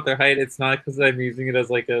someone about their height, it's not because I'm using it as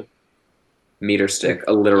like a meter stick,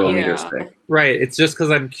 a literal meter stick. Right. It's just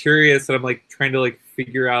because I'm curious and I'm like trying to like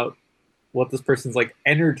figure out what this person's like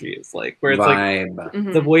energy is like. Where it's like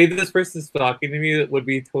the way this person's talking to me would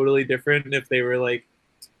be totally different if they were like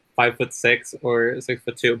 5'6" or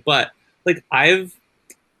 6'2". But like I've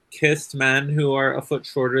kissed men who are a foot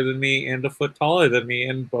shorter than me and a foot taller than me,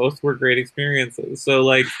 and both were great experiences. So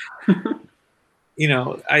like,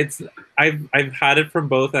 I've had it from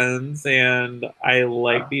both ends, and I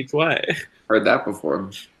liked each way. Heard that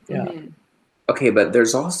before. Yeah. Okay, but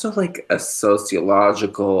there's also like a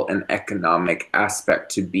sociological and economic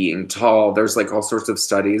aspect to being tall. There's like all sorts of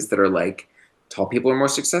studies that are like, tall people are more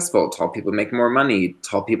successful. Tall people make more money.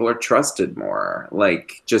 Tall people are trusted more.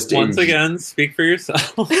 Like, just once again, speak for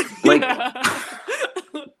yourself. Like,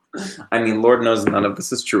 I mean, Lord knows none of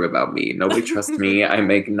this is true about me. Nobody trusts me. I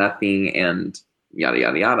make nothing, and yada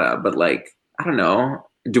yada yada. But like, I don't know.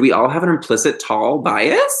 Do we all have an implicit tall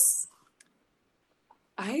bias?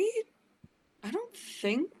 I don't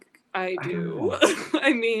think I do.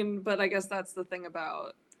 I mean, but I guess that's the thing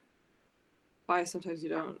about why sometimes you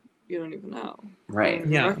don't even know. Right.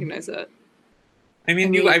 You recognize it. I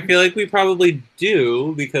mean, I feel like we probably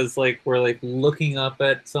do because like we're like looking up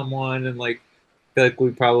at someone and like feel like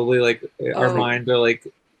we probably like our minds are like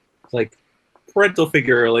like parental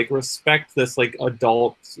figure, or like respect this like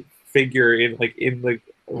adult figure in the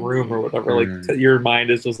room or whatever. Like your mind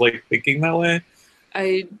is just like thinking that way.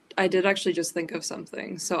 I did actually just think of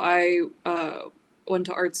something. So I went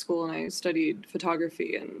to art school and I studied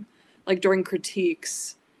photography, and like during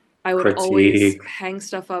critiques I would always hang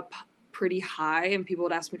stuff up pretty high and people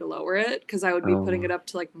would ask me to lower it because I would be putting it up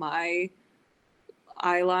to like my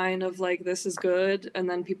eye line of like, this is good, and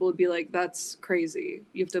then people would be like, that's crazy,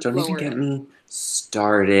 you have to Don't lower even get it. me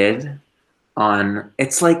started on,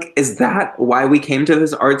 it's like, is that why we came to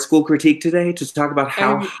this art school critique today? To talk about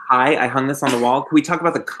how high I hung this on the wall? Can we talk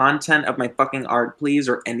about the content of my fucking art, please,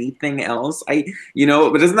 or anything else?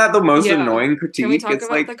 But isn't that the most annoying critique? Can we talk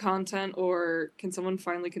about the content, or can someone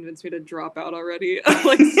finally convince me to drop out already?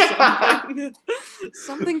 Like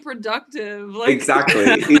something productive. Like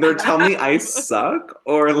exactly. Either tell me I suck,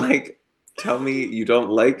 or like tell me you don't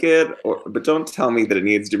like it, but don't tell me that it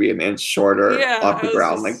needs to be an inch shorter off the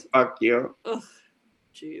ground. Like, fuck you. Ugh,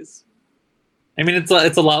 jeez. I mean, it's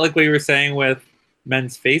a lot like what you were saying with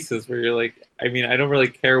men's faces, where you're like, I mean, I don't really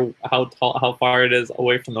care how far it is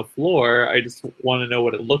away from the floor. I just want to know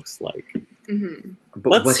what it looks like. Mm-hmm.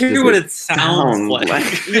 But let's hear what it sounds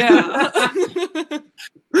like. Yeah.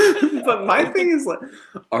 But my thing is like,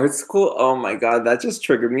 art school, oh my god, that just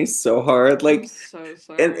triggered me so hard. Like, I'm so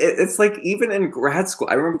sorry. And it's like, even in grad school,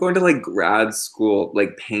 I remember going to like grad school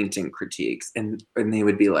like painting critiques, and they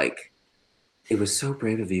would be like, it was so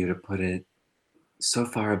brave of you to put it so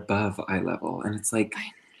far above eye level. And it's like,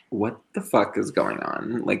 what the fuck is going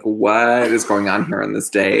on? Like, what is going on here on this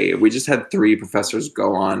day? We just had 3 professors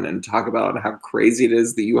go on and talk about how crazy it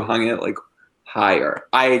is that you hung it like higher.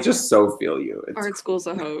 I just so feel you. Art school's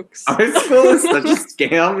a hoax. Art school is such a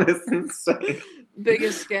scam. It's insane.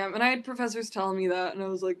 Biggest scam. And I had professors telling me that, and I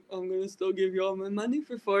was like, I'm gonna still give you all my money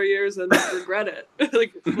for 4 years and regret it.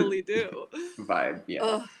 Like, fully do. Vibe,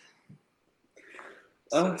 yeah.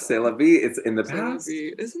 Oh, c'est la vie. It's in the past.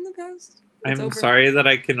 It's in the past. I'm sorry that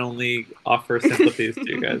I can only offer sympathies to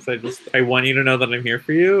you guys. I want you to know that I'm here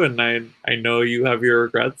for you, and I know you have your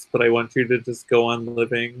regrets, but I want you to just go on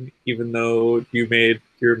living even though you made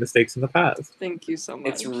your mistakes in the past. Thank you so much.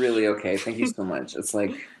 It's really okay. Thank you so much. It's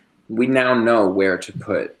like, we now know where to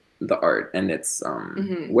put the art, and it's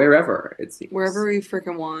wherever it seems. Wherever we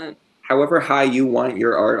freaking want. However high you want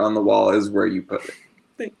your art on the wall is where you put it.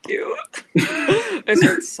 Thank you. I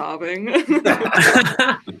start sobbing.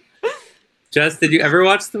 Jess, did you ever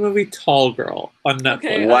watch the movie Tall Girl on Netflix?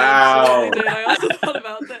 Okay, wow. I also thought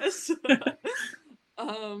about this.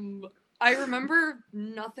 I remember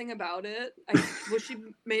nothing about it. Was she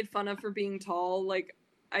made fun of for being tall? Like,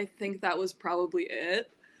 I think that was probably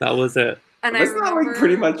it. That was it. And Wasn't that like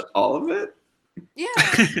pretty much all of it? Yeah.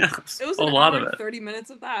 It was a lot of it. 30 minutes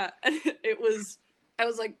of that. And I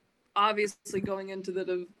was like, obviously going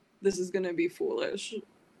into this is going to be foolish.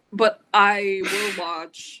 But I will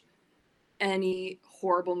watch any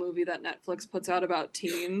horrible movie that Netflix puts out about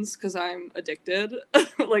teens because I'm addicted.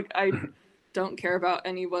 Like, I don't care about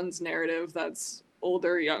anyone's narrative that's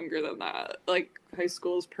older or younger than that. Like, high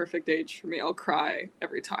school is perfect age for me. I'll cry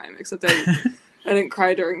every time, except I didn't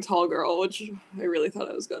cry during Tall Girl, which I really thought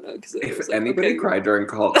I was gonna. If anybody cried during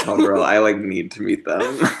Tall Girl, I like need to meet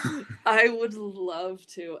them. I would love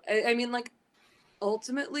to. I mean, like,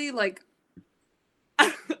 ultimately, like,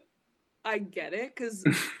 I get it, because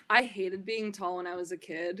I hated being tall when I was a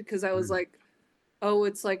kid, because I was like, oh,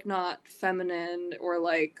 it's like not feminine or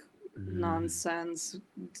like nonsense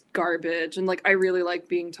garbage, and like I really like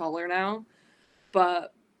being taller now,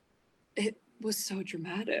 but it was so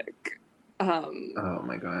dramatic. Oh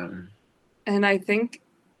my god. And I think,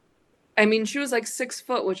 I mean, she was like 6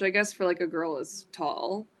 foot, which I guess for like a girl is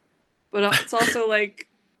tall, but it's also like,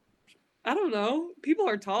 I don't know, people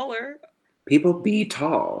are taller. People be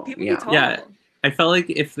tall. People be tall. Yeah. I felt like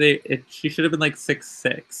she should have been like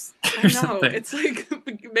 6'6". I know. Something. It's like,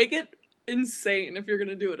 make it insane if you're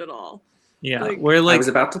gonna do it at all. Yeah. Like, we're like, I was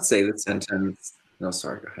about to say the sentence. No,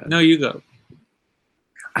 sorry, go ahead. No, you go.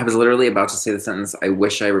 I was literally about to say the sentence, I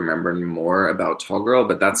wish I remembered more about Tall Girl,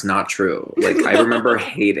 but that's not true. Like, I remember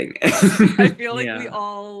hating it. I feel like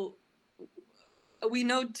we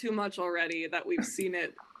know too much already that we've seen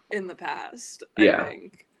it in the past, I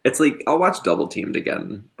think. It's like, I'll watch Double Teamed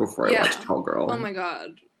again before I watch Tall Girl. Oh my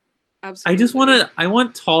god. Absolutely. I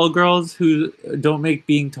want tall girls who don't make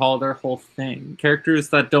being tall their whole thing. Characters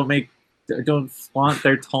that don't flaunt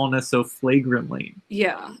their tallness so flagrantly.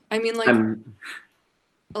 Yeah. I mean, like,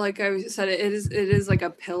 like I said, it is like a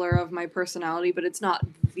pillar of my personality, but it's not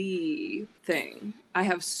the thing. I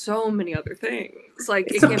have so many other things. Like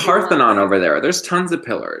it's a Parthenon over there. There's tons of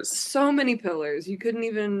pillars. So many pillars. You can't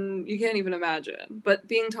even imagine. But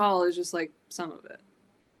being tall is just like some of it.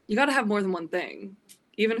 You got to have more than one thing,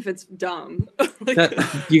 even if it's dumb.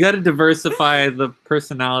 You got to diversify the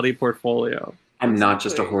personality portfolio. I'm not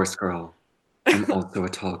just a horse girl. I'm also a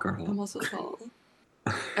tall girl. I'm also tall.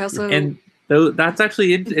 I also and that's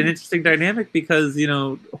actually an interesting dynamic because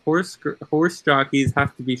horse jockeys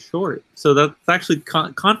have to be short. So that's actually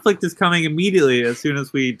conflict is coming immediately as soon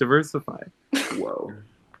as we diversify. Whoa!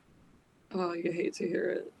 Oh, you hate to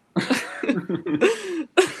hear it.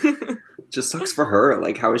 Just sucks for her.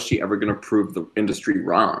 Like, how is she ever going to prove the industry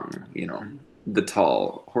wrong? The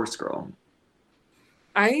tall horse girl.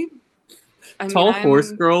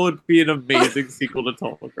 Horse Girl would be an amazing sequel to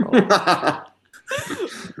Tall Girl.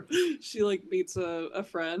 She meets a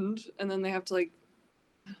friend, and then they have to I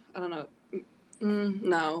don't know.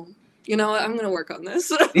 No, you know what? I'm gonna work on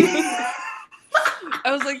this. I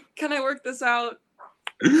was like, can I work this out?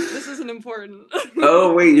 This isn't important.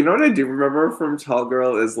 Oh wait, you know what I do remember from Tall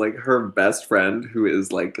Girl is her best friend who is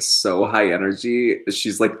so high energy.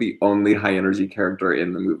 She's the only high energy character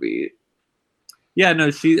in the movie. Yeah,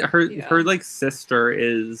 no, her sister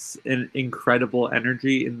is an incredible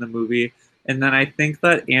energy in the movie. And then I think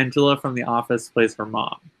that Angela from The Office plays her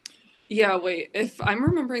mom. Yeah, wait. If I'm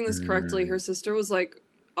remembering this correctly, her sister was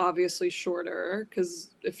obviously shorter because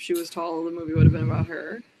if she was tall, the movie would have been about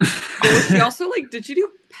her. But she also did she do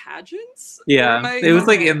pageants? Yeah, it was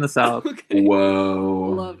in the South. Okay.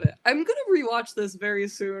 Whoa, love it. I'm gonna rewatch this very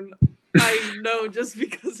soon. I know, just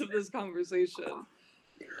because of this conversation.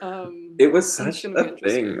 It was such a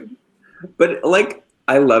thing, but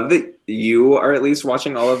I love that you are at least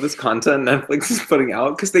watching all of this content Netflix is putting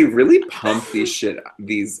out because they really pump these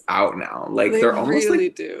out now. They're almost really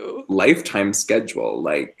do. Lifetime schedule.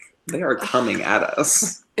 They are coming at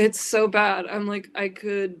us. It's so bad. I'm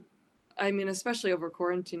especially over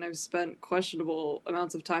quarantine, I've spent questionable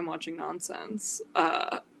amounts of time watching nonsense.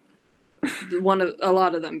 A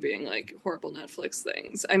lot of them being horrible Netflix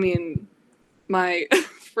things. I mean, my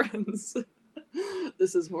friends.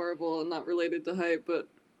 This is horrible and not related to hype, but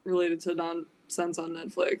related to nonsense on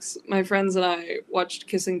Netflix. My friends and I watched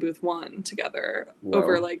Kissing Booth 1 together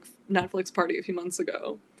over Netflix party a few months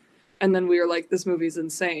ago. And then we were this movie's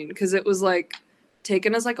insane because it was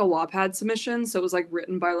taken as a Wattpad submission. So it was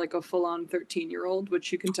written by a full-on 13-year-old,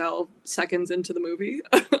 which you can tell seconds into the movie.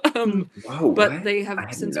 Whoa, but what? they have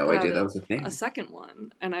since put out a second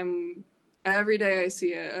one. And every day I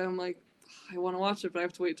see it, I'm I want to watch it, but I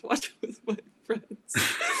have to wait to watch it with my friends,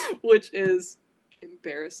 which is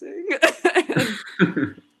embarrassing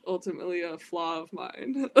and ultimately a flaw of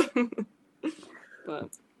mine. But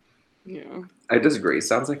yeah, I disagree.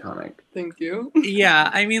 Sounds iconic. Thank you.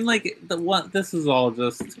 Yeah, I mean, this is all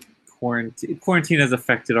just quarantine. Quarantine has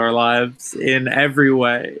affected our lives in every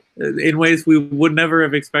way, in ways we would never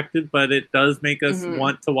have expected. But it does make us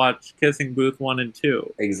want to watch Kissing Booth 1 and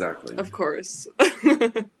 2. Exactly. Of course.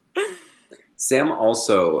 Sam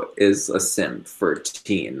also is a simp for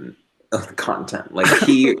teen content.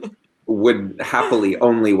 He would happily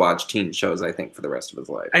only watch teen shows, I think, for the rest of his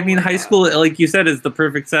life. I mean, high school, like you said, is the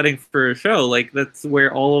perfect setting for a show. That's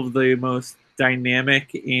where all of the most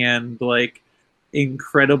dynamic and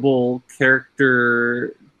incredible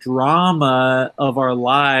character drama of our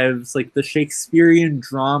lives, the Shakespearean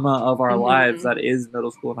drama of our lives that is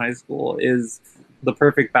middle school and high school, is the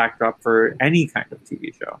perfect backdrop for any kind of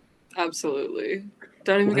TV show. Absolutely.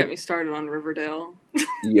 Don't even get me started on Riverdale.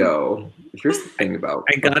 Yo, here's the thing about...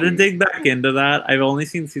 I gotta dig back into that. I've only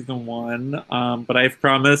seen season 1, but I've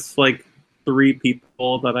promised 3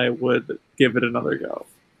 people that I would give it another go.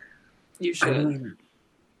 You should.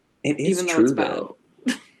 It is true, though,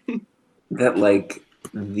 that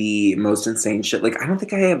the most insane shit, I don't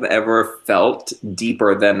think I have ever felt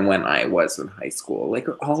deeper than when I was in high school.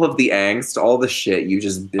 All of the angst, all the shit you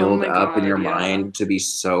just build up in your mind to be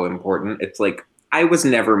so important. It's I was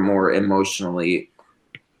never more emotionally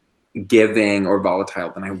giving or volatile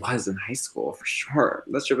than I was in high school, for sure.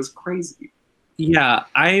 That shit was crazy. Yeah,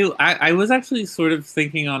 I was actually sort of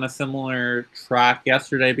thinking on a similar track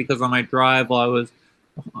yesterday because on my drive while I was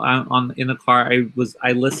in the car,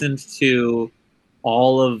 I listened to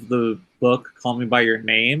all of the book Call Me By Your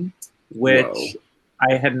Name, which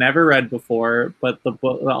I had never read before, but the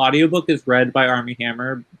audiobook is read by Armie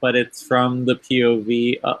Hammer, but it's from the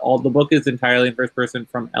POV. All the book is entirely in first person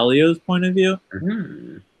from Elio's point of view.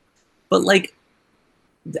 Mm-hmm. But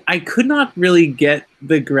I could not really get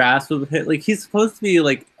the grasp of it. He's supposed to be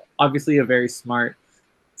obviously a very smart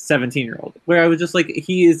 17-year-old. Where I was just like,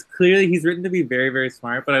 he's written to be very, very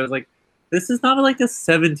smart, but I was like, this is not like a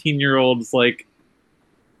 17-year-old's like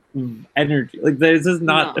energy. Like this is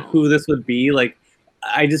not who this would be. Like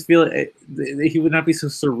I just feel he would not be so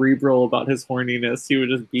cerebral about his horniness. He would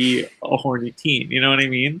just be a horny teen. You know what I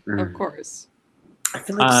mean? Of course. I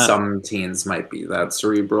feel like some teens might be that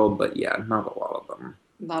cerebral, but yeah, not a lot of them.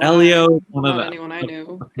 Elio, not anyone I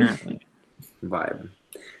knew. Apparently. Vibe.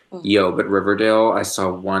 Yo, but Riverdale, I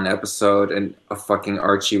saw one episode and a fucking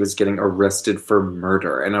Archie was getting arrested for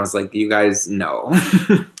murder. And I was like, you guys know.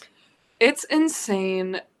 It's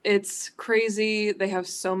insane. It's crazy. They have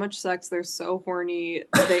so much sex. They're so horny.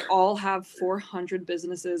 They all have 400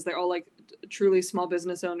 businesses. They're all like truly small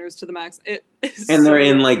business owners to the max. And they're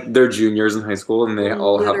in like their juniors in high school and they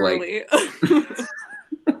all have like...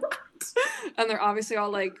 And they're obviously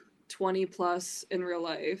all like 20 plus in real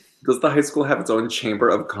life. Does the high school have its own chamber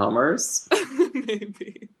of commerce?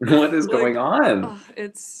 Maybe. What is going on?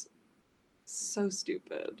 It's so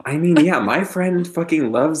stupid. I mean, yeah, my friend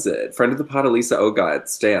fucking loves it. Friend of the pod, Elisa Ogot,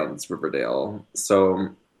 stands Riverdale. So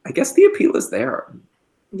I guess the appeal is there.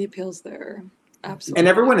 The appeal's there. Absolutely. And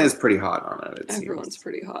everyone is pretty hot on it. Everyone's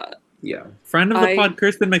pretty hot. Yeah. Friend of the pod,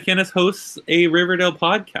 Kirsten McInnes, hosts a Riverdale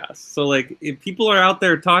podcast. So, like, if people are out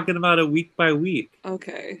there talking about it week by week.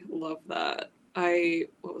 Okay, love that.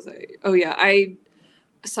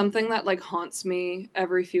 Something that, like, haunts me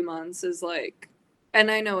every few months is, like, and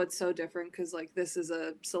I know it's so different because, like, this is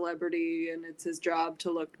a celebrity and it's his job to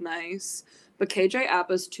look nice. But KJ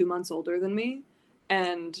Appa's 2 months older than me.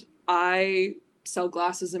 And I sell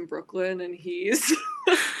glasses in Brooklyn and he's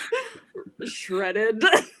shredded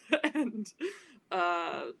and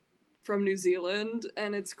from New Zealand,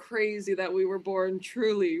 and it's crazy that we were born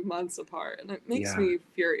truly months apart, and it makes me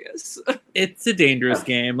furious. It's a dangerous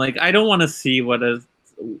game. Like, I don't want to see what a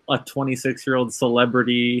 26-year-old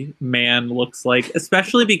celebrity man looks like,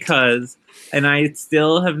 especially because, and I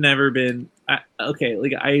still have never been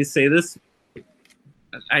like I say this,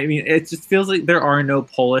 I mean, it just feels like there are no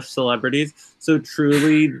Polish celebrities, so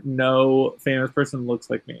truly no famous person looks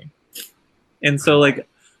like me. And so, like,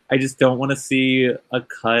 I just don't want to see a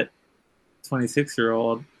cut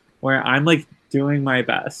 26-year-old where I'm, like, doing my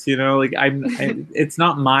best, you know? Like, it's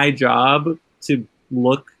not my job to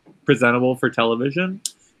look presentable for television,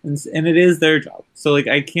 and it is their job. So, like,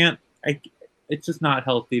 it's just not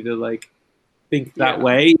healthy to, like, think that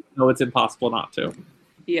way, even though it's impossible not to.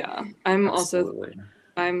 Yeah, I'm also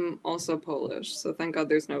Polish, so thank God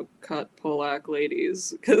there's no cut Polak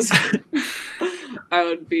ladies, because I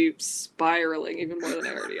would be spiraling even more than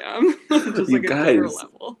I already am. Just like a different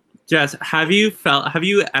level. Jess, have you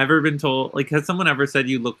ever been told, like, has someone ever said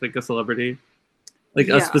you look like a celebrity? Like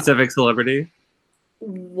a specific celebrity?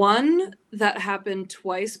 One that happened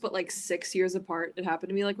twice, but like 6 years apart. It happened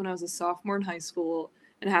to me like when I was a sophomore in high school,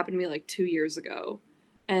 and it happened to me like 2 years ago.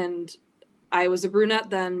 And I was a brunette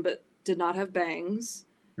then, but did not have bangs.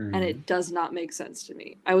 And it does not make sense to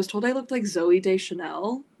me. I was told I looked like Zooey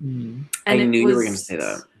Deschanel. And I knew you were going to say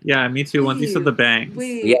that. Yeah, me too. Once you said the bangs.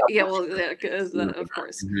 Of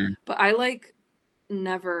course. But I like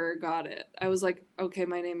never got it. I was like, okay,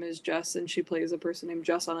 my name is Jess, and she plays a person named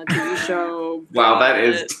Jess on a TV show. Wow, that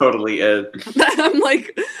is totally it. I'm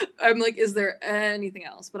like, is there anything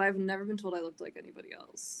else? But I've never been told I looked like anybody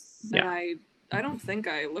else. Yeah. And I don't think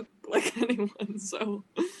I look like anyone, so...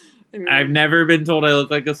 I mean, I've never been told I look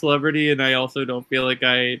like a celebrity, and I also don't feel like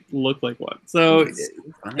I look like one. So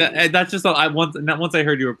that's just once I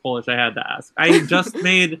heard you were Polish, I had to ask. I just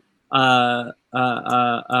made pierogies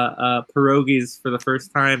for the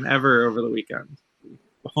first time ever over the weekend.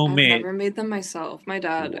 Homemade. I've never made them myself. My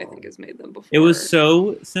dad, I think, has made them before. It was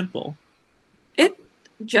so simple. It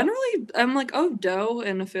generally, I'm like, oh, dough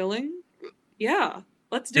and a filling. Yeah,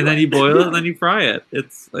 let's do it. And then you boil it, and then you fry it.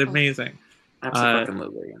 It's amazing.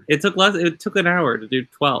 Absolutely. It took an hour to do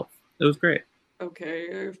 12. It was great. Okay,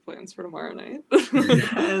 I have plans for tomorrow night.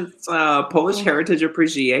 Yes, Polish Heritage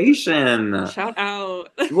Appreciation. Shout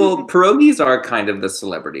out. Well, pierogies are kind of the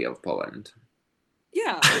celebrity of Poland.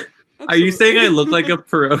 Yeah. Absolutely. Are you saying I look like a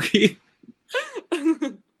pierogi?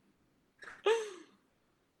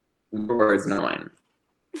 Words, no mine.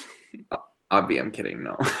 Obvi, I'm kidding.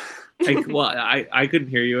 No. I couldn't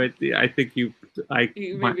hear you. I think you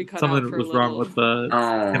maybe cut something out for was a wrong little. with the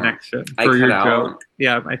connection I for your cut joke. out.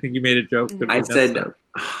 Yeah, I think you made a joke. I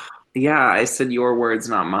said your words,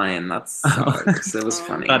 not mine. That sucks. It was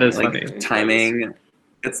funny. That is like, funny. Timing.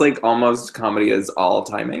 It's like almost comedy is all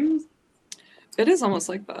timing. It is almost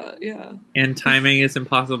like that, yeah. And timing is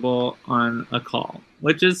impossible on a call,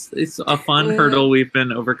 which is a fun hurdle we've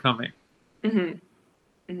been overcoming.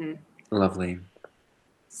 Mm-hmm. Mm-hmm. Lovely.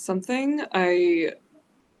 Something I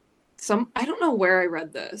don't know where I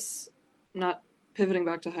read this. Not pivoting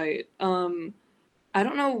back to height. I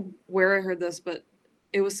don't know where I heard this, but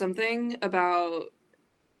it was something about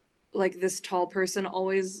like this tall person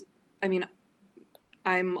always. I mean,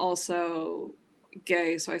 I'm also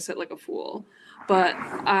gay, so I sit like a fool. But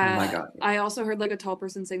Oh my God. I also heard like a tall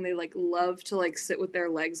person saying they like love to like sit with their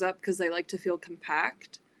legs up because they like to feel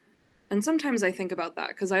compact. And sometimes I think about that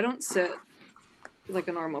because I don't sit like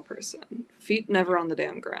a normal person. Feet never on the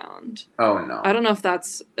damn ground. Oh no. I don't know if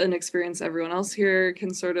that's an experience everyone else here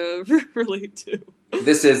can sort of relate to.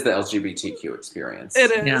 This is the LGBTQ experience.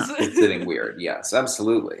 It is. Yeah. It's sitting weird. Yes,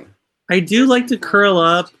 absolutely. I do like to curl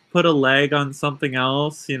up, put a leg on something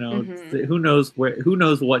else. You know, who knows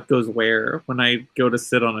what goes where when I go to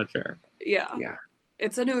sit on a chair. Yeah. Yeah.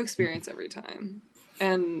 It's a new experience every time.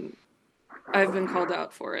 And I've been called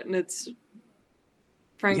out for it. And it's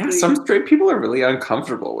frankly... Yeah, some straight people are really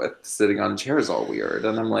uncomfortable with sitting on chairs all weird.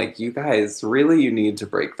 And I'm like, you guys, really, you need to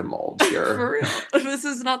break the mold here. For real. This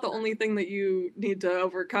is not the only thing that you need to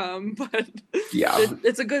overcome, but yeah,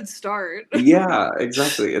 it's a good start. Yeah,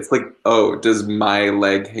 exactly. It's like, oh, does my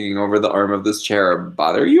leg hanging over the arm of this chair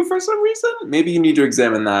bother you for some reason? Maybe you need to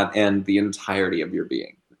examine that and the entirety of your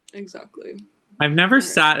being. Exactly. I've never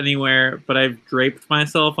sat anywhere, but I've draped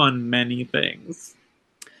myself on many things.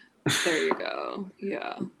 There you go.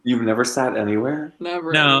 Yeah. You've never sat anywhere?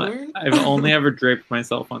 Never. No, Anywhere? I've only ever draped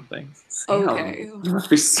myself on things. Okay. You must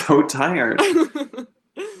be so tired.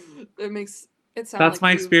 It makes it sound That's like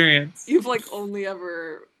my experience. You've like only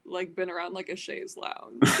ever like been around like a chaise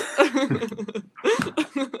lounge.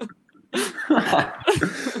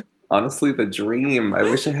 Honestly, the dream. I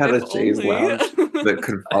wish I had a chaise lounge that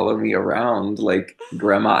could follow me around like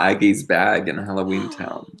Grandma Aggie's bag in Halloween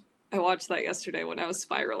Town. I watched that yesterday when I was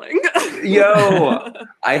spiraling. Yo,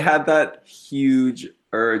 I had that huge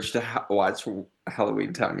urge to watch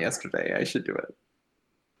Halloween Town yesterday. I should do it.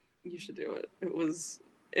 You should do it. It was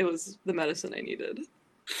the medicine I needed.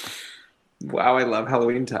 Wow, I love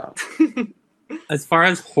Halloween Town. As far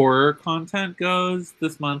as horror content goes,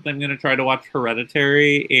 this month I'm going to try to watch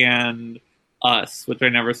Hereditary and Us, which I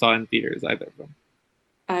never saw in theaters, either of them.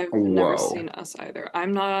 I've never seen Us either.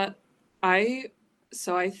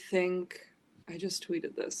 So I think I just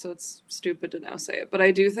tweeted this, so it's stupid to now say it, but I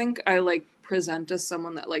do think I like present as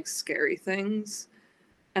someone that likes scary things,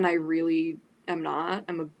 and I really am not.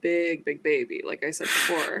 I'm a big baby, like I said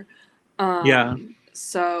before. Yeah.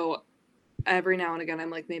 So every now and again, I'm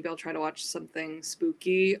like, maybe I'll try to watch something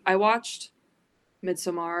spooky. I watched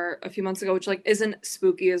Midsommar a few months ago, which like isn't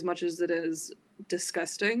spooky as much as it is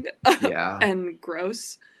disgusting and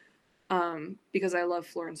gross. Because I love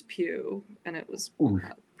Florence Pugh, and it was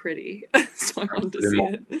pretty, so I wanted to see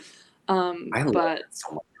it. I love it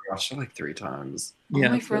so much. I watched it like 3 times. All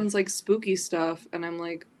my friends like spooky stuff, and I'm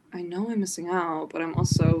like, I know I'm missing out, but I'm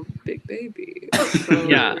also big baby. So...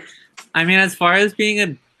 Yeah. I mean, as far as being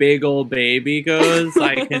a big old baby goes,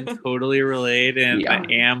 I can totally relate, and I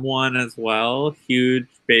am one as well. Huge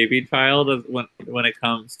baby child when it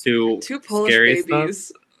comes to 2 Polish scary babies.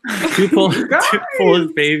 Stuff. two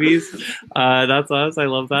Polish babies. That's us. I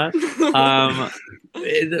love that.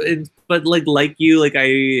 But like you, like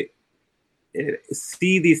I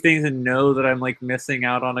see these things and know that I'm like missing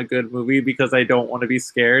out on a good movie because I don't want to be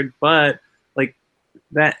scared. But like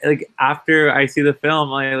that, like after I see the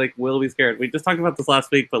film, I like will be scared. We just talked about this last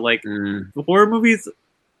week, but like the horror movies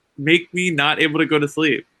make me not able to go to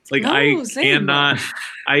sleep. Like I cannot.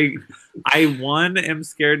 I am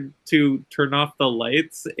scared to turn off the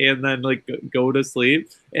lights and then like go to sleep,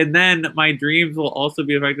 and then my dreams will also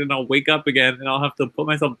be affected, and I'll wake up again and I'll have to put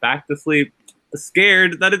myself back to sleep,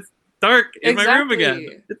 scared that it's dark in my room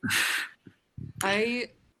again.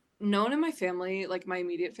 No one in my family, like my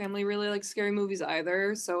immediate family, really likes scary movies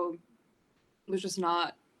either, so it was just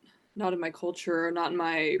not in my culture, not in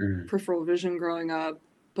my peripheral vision growing up.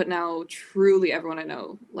 But now truly everyone I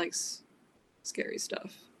know likes scary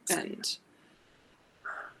stuff. And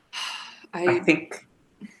I think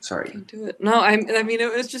sorry. Can't do it. No, I mean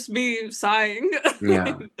it was just me sighing.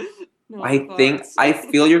 Yeah. I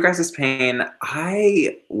feel your guys' pain.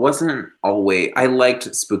 I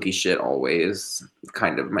liked spooky shit always,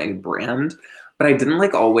 kind of my brand, but I didn't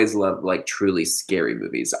like always love like truly scary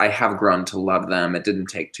movies. I have grown to love them. It didn't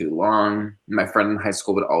take too long. My friend in high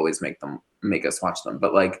school would always make us watch them,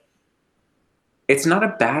 but like it's not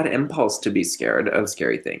a bad impulse to be scared of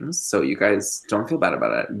scary things, so you guys don't feel bad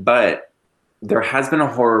about it. But there has been a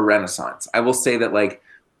horror renaissance. I will say that like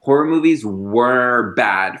horror movies were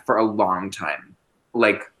bad for a long time,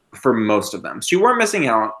 like for most of them. So you weren't missing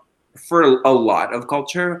out. for a lot of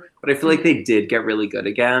culture, but I feel like they did get really good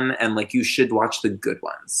again, and like you should watch the good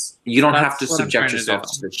ones. You don't have to subject yourself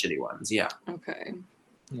to the shitty ones. Yeah. Okay.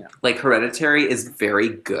 Yeah. Like Hereditary is very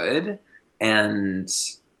good, and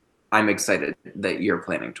I'm excited that you're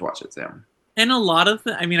planning to watch it soon. And a lot of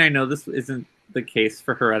I mean, I know this isn't the case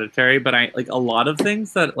for Hereditary, but I like a lot of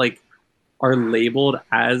things that like are labeled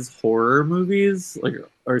as horror movies, like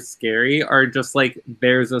or scary, are just like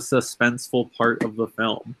there's a suspenseful part of the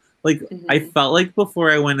film. Like I felt like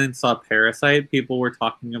before I went and saw Parasite, people were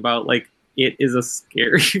talking about like it is a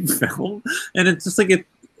scary film, and it's just like it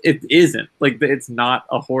isn't. Like it's not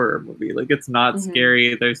a horror movie. Like it's not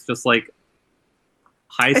scary. There's just like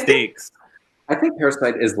high stakes. I think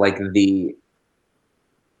Parasite is like the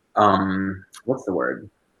what's the word?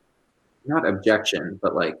 Not objection,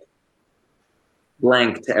 but like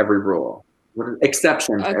blank to every rule.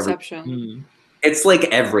 Exception to every. It's like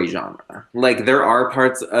every genre. Like there are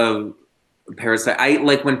parts of Parasite. I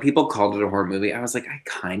like when people called it a horror movie. I was like, I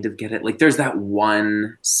kind of get it. Like there's that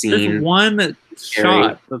one scene. There's one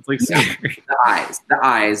shot that's like scary. The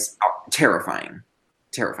eyes, terrifying.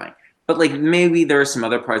 But like maybe there are some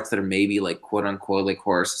other parts that are maybe like quote unquote like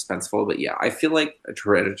horror suspenseful. But yeah, I feel like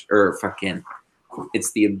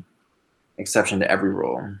it's the exception to every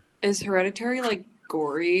rule. Is Hereditary like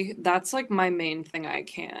gory? That's like my main thing. I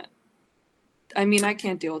can't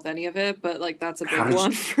deal with any of it, but like that's a big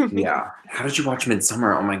one for me. Yeah. How did you watch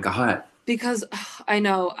Midsommar? Oh my god. Because I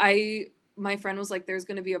know my friend was like, there's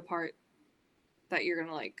gonna be a part that you're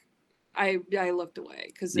gonna like. I looked away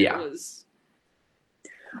because it was.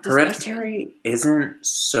 Hereditary isn't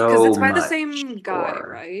so. Because it's by the same guy,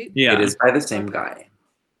 right? Yeah, it is by the same guy.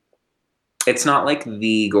 It's not like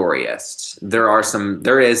the goriest.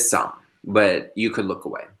 There is some, but you could look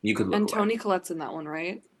away. And Toni Collette's in that one,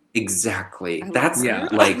 right? Exactly. That's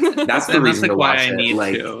the reason to watch it.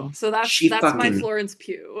 Like, so that's my Florence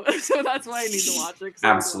Pugh. So that's why I need to watch it.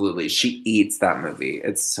 Absolutely, she eats that movie.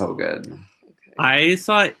 It's so good. Okay. I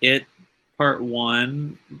saw it part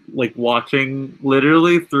 1, like watching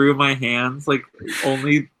literally through my hands, like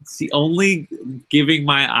only giving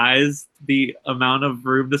my eyes the amount of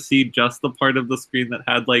room to see just the part of the screen that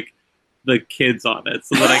had like the kids on it,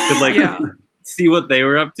 so that I could like see what they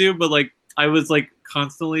were up to. But like I was like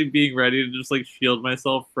constantly being ready to just like shield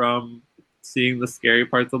myself from seeing the scary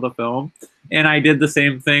parts of the film. And I did the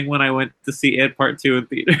same thing when I went to see It Part 2 in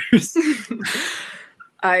theaters.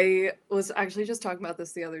 I was actually just talking about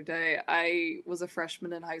this the other day. I was a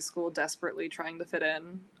freshman in high school, desperately trying to fit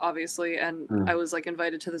in, obviously, and I was like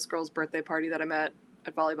invited to this girl's birthday party that I met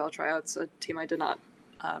at volleyball tryouts, a team I did not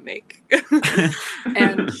make.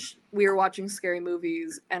 And we were watching scary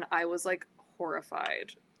movies, and I was like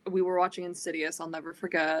horrified. We were watching Insidious, I'll never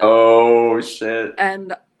forget. Oh, shit.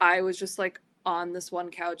 And I was just like on this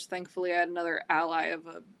one couch. Thankfully, I had another ally of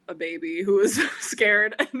a baby who was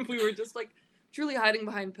scared, and we were just like truly hiding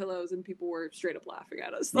behind pillows, and people were straight up laughing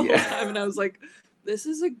at us the whole time. And I was like, this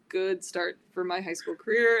is a good start for my high school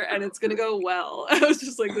career, and it's gonna go well. I was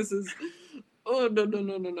just like, this is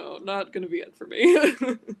no, not gonna be it for me.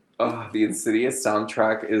 Oh, the Insidious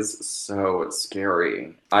soundtrack is so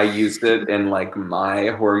scary. I used it in like my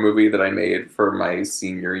horror movie that I made for my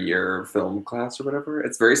senior year film class or whatever.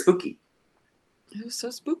 It's very spooky. It was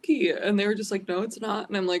so spooky, and they were just like, no, it's not.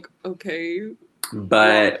 And I'm like, okay,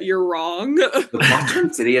 but you're wrong. The plot to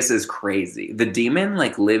Insidious is crazy. The demon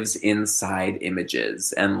like lives inside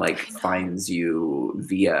images and like finds you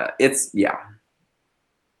via it's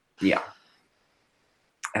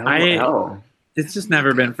It's just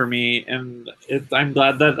never been for me, and I'm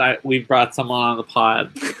glad that we've brought someone on the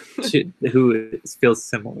pod who feels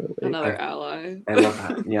similarly. Another ally. I love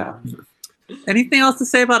that. Yeah. Anything else to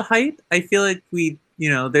say about height? I feel like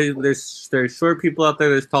there's short people out there,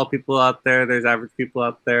 there's tall people out there, there's average people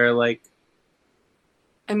out there. Like,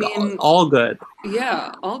 I mean, all good.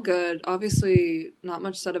 Yeah, all good. Obviously, not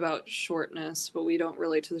much said about shortness, but we don't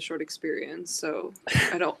relate to the short experience, so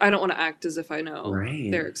I don't want to act as if I know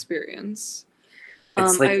their experience.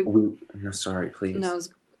 It's like no, sorry, please. No,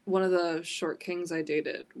 one of the short kings I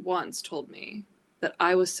dated once told me that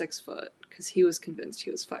I was 6 foot because he was convinced he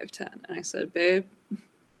was 5'10", and I said, "Babe,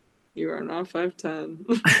 you are not 5'10",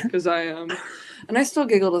 because I am," and I still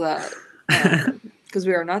giggle to that. Because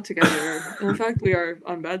we are not together. In fact, we are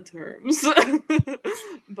on bad terms.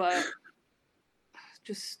 But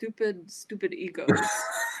just stupid egos.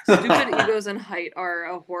 Stupid egos and height are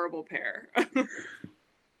a horrible pair.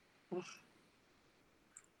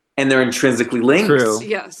 And they're intrinsically linked. True.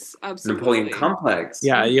 Yes, absolutely. Napoleon complex.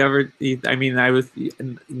 Yeah,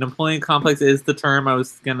 Napoleon complex is the term. I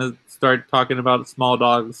was going to start talking about small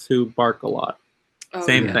dogs who bark a lot.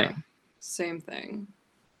 Same thing. Same thing.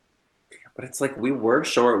 But it's like, we were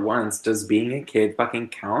short once. Does being a kid fucking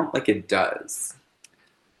count? Like, it does.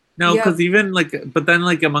 No, because even like, but then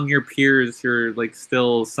like among your peers, you're like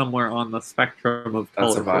still somewhere on the spectrum of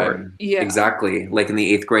tall or short. Yeah, exactly. Like in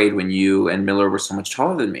the 8th grade when you and Miller were so much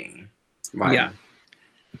taller than me. Vibe. Yeah.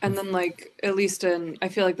 And then like, at least I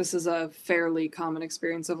feel like this is a fairly common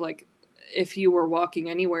experience of like, if you were walking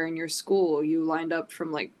anywhere in your school, you lined up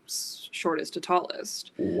from like shortest to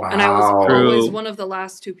tallest. Wow. And I was always one of the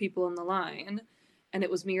last 2 people in the line. And it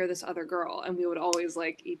was me or this other girl, and we would always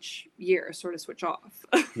like each year sort of switch off.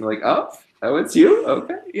 You're like, oh, it's you?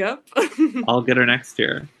 Okay. Yep. I'll get her next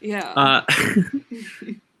year. Yeah.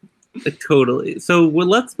 Totally. So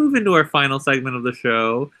let's move into our final segment of the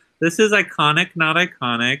show. This is Iconic, Not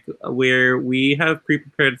Iconic, where we have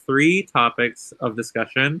pre-prepared 3 topics of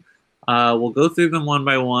discussion. We'll go through them one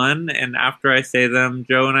by one, and after I say them,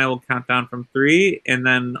 Joe and I will count down from 3, and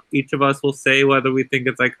then each of us will say whether we think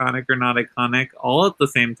it's iconic or not iconic, all at the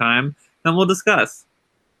same time. Then we'll discuss.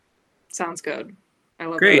 Sounds good. I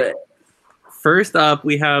love Great. it. First up,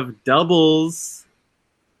 we have doubles.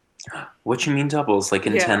 What you mean doubles? Like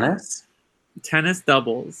in tennis? Tennis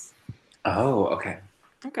doubles. Oh, okay.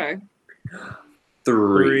 Okay.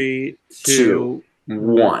 3, 2,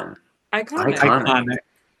 1. Iconic.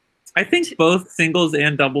 I think both singles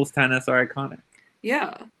and doubles tennis are iconic.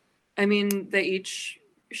 Yeah. I mean, they each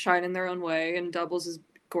shine in their own way, and doubles is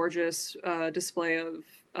gorgeous display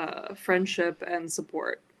of friendship and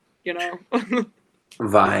support, you know?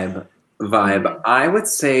 Vibe. I would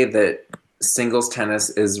say that singles tennis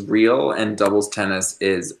is real and doubles tennis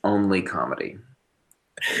is only comedy.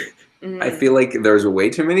 I feel like there's way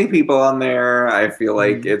too many people on there. I feel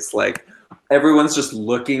like it's like everyone's just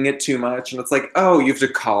looking at too much, and it's like, oh, you have to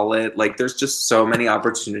call it. Like, there's just so many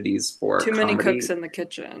opportunities for too comedy. many cooks in the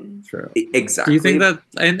kitchen. True. Exactly. Do you think that?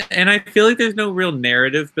 And I feel like there's no real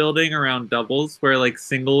narrative building around doubles, where like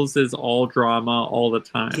singles is all drama all the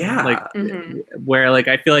time. Yeah. Like where like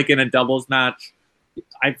I feel like in a doubles match,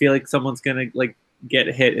 I feel like someone's gonna like get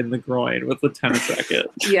hit in the groin with the tennis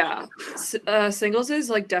racket. Yeah. Singles is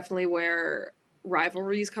like definitely where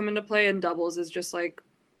rivalries come into play, and doubles is just like,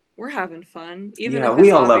 we're having fun, even if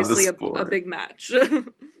it's obviously a big match.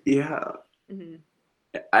 Yeah.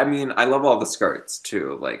 I mean, I love all the skirts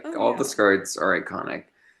too. Like all the skirts are iconic.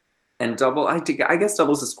 And double, I guess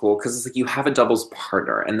doubles is cool because it's like you have a doubles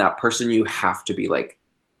partner, and that person you have to be like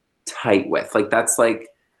tight with. Like that's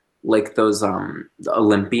like those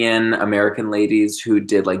Olympian American ladies who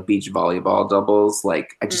did like beach volleyball doubles.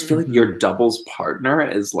 Like I just feel like your doubles partner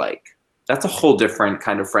is like, that's a whole different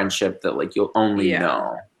kind of friendship that like you'll only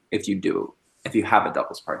know if you have a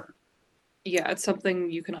doubles partner. Yeah, it's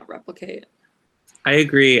something you cannot replicate. I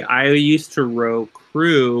agree. I used to row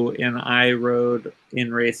crew, and I rowed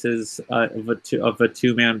in races of a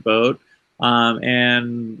 2-man boat.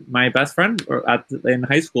 And my best friend in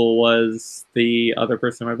high school was the other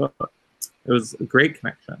person in my boat. It was a great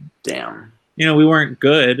connection. Damn. You know, we weren't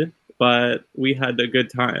good, but we had a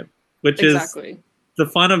good time, which is the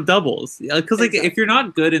fun of doubles. Because like if you're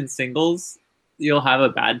not good in singles, you'll have a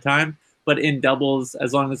bad time. But in doubles,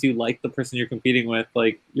 as long as you like the person you're competing with,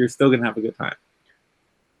 like you're still gonna have a good time.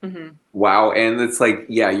 Wow. And it's like,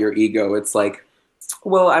 your ego. It's like,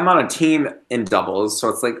 well, I'm on a team in doubles, so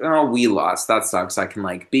it's like, oh, we lost. That sucks. I can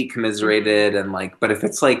like be commiserated and like, but if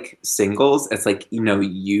it's like singles, it's like, you know,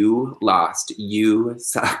 you lost. You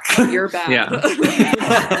suck. You're bad.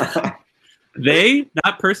 Yeah.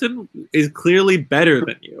 That person is clearly better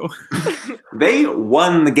than you. They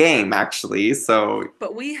won the game, actually. So,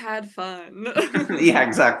 but we had fun. Yeah,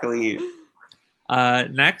 exactly.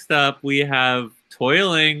 Next up, we have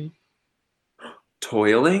toiling.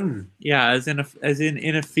 Toiling? Yeah, as in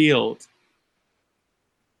a field.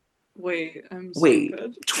 Wait, I'm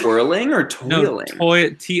stupid. Twirling or toiling? No,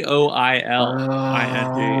 toiling. Oh,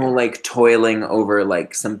 like toiling over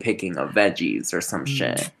like some picking of veggies or some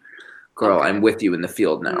shit. Girl, okay. I'm with you in the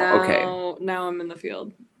field now. Okay. Now I'm in the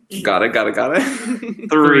field. Got it.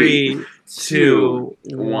 3, 2,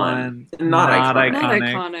 1. Not iconic. Not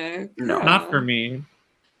iconic. No. Not for me.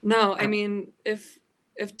 No, I mean, if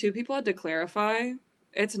 2 people had to clarify,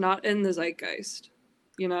 it's not in the zeitgeist,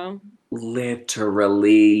 you know?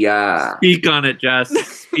 Literally, yeah. Speak on it, Jess.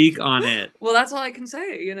 Speak on it. Well, that's all I can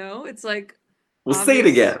say, you know? It's like... We'll say it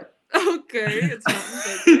again. Okay, it's not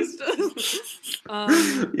in the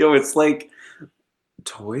zeitgeist. Yo, it's like...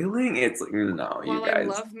 Toiling? It's like, no, you guys. I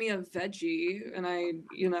love me a veggie, and I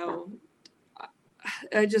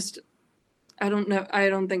don't know. I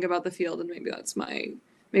don't think about the field, and maybe that's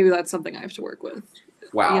something I have to work with.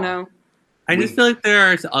 Wow. You know? I just feel like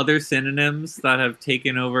there are other synonyms that have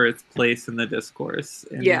taken over its place in the discourse.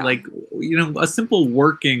 And like, you know, a simple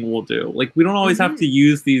working will do. Like, we don't always have to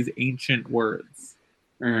use these ancient words.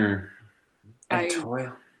 And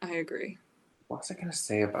toil. I agree. What was I going to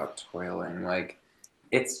say about toiling? Like,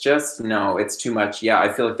 it's just, no, it's too much. Yeah,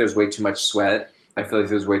 I feel like there's way too much sweat. I feel like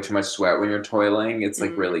there's way too much sweat when you're toiling. It's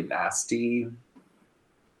like really nasty.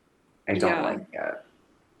 I don't like it.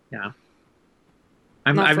 Yeah.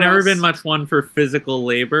 I've never been much one for physical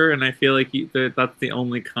labor, and I feel like that's the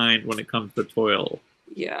only kind when it comes to toil.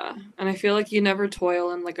 Yeah, and I feel like you never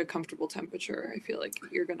toil in like a comfortable temperature. I feel like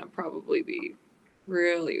you're gonna probably be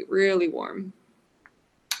really, really warm.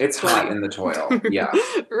 It's hot in the toil, yeah.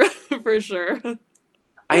 For sure.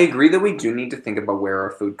 I agree that we do need to think about where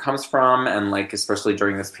our food comes from, and like especially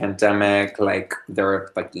during this pandemic, like there are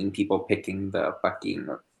fucking people picking the fucking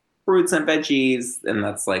fruits and veggies, and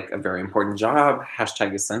that's like a very important job,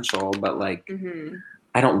 #essential, but like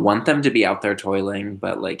I don't want them to be out there toiling,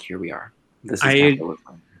 but like here we are. This is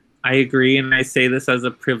capitalism. I agree, and I say this as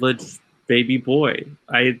a privileged baby boy.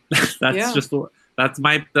 That's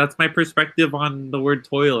my perspective on the word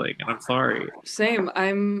toiling, and I'm sorry. Same.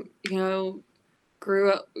 I'm,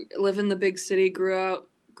 live in the big city, grew up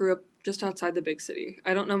just outside the big city.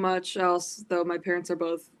 I don't know much else, though my parents are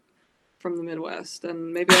both from the Midwest,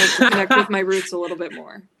 and maybe I have to connect with my roots a little bit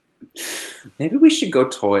more. Maybe we should go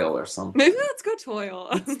toil or something. Maybe let's go toil.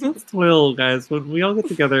 Let's toil, guys. When we all get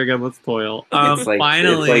together again, let's toil.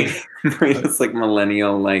 Finally, it's like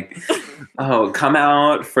millennial, like, oh, come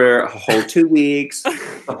out for a whole 2 weeks,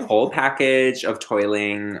 a whole package of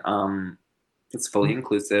toiling. It's fully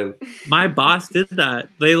inclusive. My boss did that.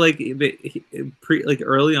 They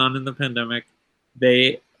early on in the pandemic,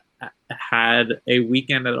 they had a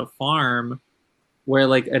weekend at a farm where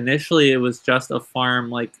like initially it was just a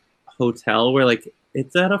farm like hotel where like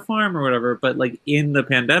it's at a farm or whatever, but like in the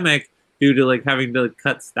pandemic due to like having to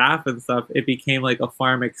cut staff and stuff, it became like a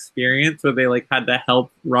farm experience where they like had to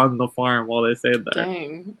help run the farm while they stayed there.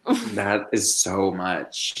 Dang. That is so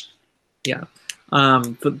much. Yeah.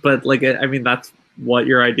 But like, I mean, that's what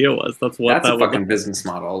your idea was. That's a fucking business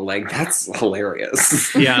model. Like, that's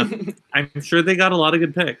hilarious. Yeah. I'm sure they got a lot of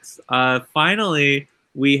good picks. Finally,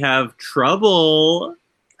 we have Trouble.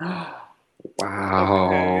 Wow.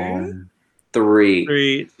 Okay.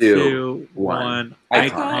 3, 2, 1.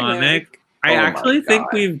 Iconic. I actually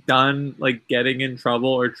think we've done like Getting in Trouble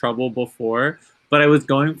or Trouble before, but I was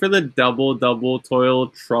going for the double toil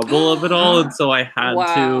trouble of it all, and so I had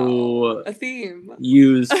to a theme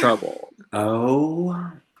use Trouble.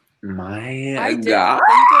 Oh my I did God.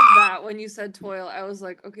 think of that when you said toil. I was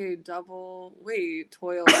like, okay, toil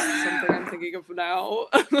is something I'm thinking of now.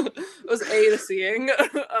 It was A to seeing.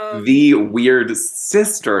 The weird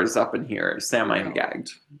sisters up in here. Sam, I'm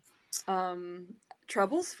gagged.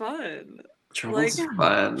 Trouble's fun. Trouble's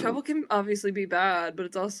fun. Trouble can obviously be bad, but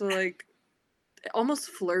it's also like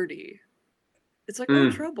almost flirty. It's like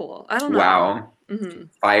trouble. I don't know. Wow. Mm-hmm.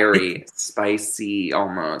 Fiery, spicy,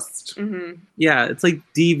 almost. Mm-hmm. Yeah, it's like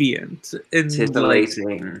deviant and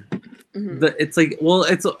titillating. It's like, well,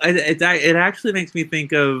 it actually makes me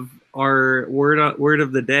think of our word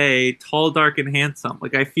of the day: tall, dark, and handsome.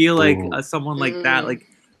 Like I feel like someone like that, like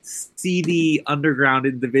seedy underground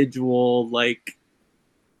individual, like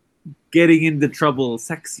getting into trouble,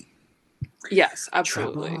 sexy. Yes,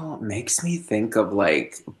 absolutely. Trouble makes me think of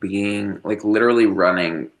like being like literally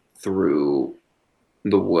running through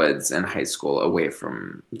the woods in high school away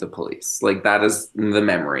from the police. Like that is the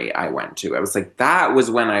memory I went to. I was like, that was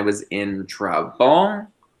when I was in trouble.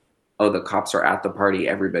 Oh, the cops are at the party,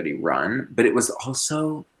 everybody run. But it was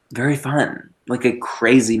also very fun. Like a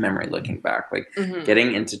crazy memory looking back. Like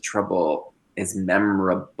getting into trouble is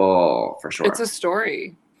memorable for sure. It's a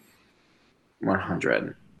story.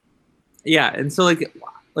 100. Yeah, and so like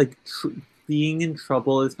being in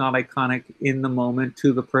trouble is not iconic in the moment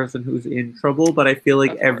to the person who's in trouble, but I feel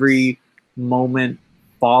like every moment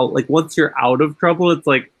like once you're out of trouble, it's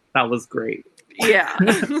like that was great. Yeah.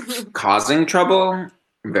 Causing trouble,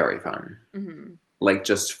 very fun. Mm-hmm. Like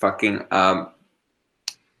just fucking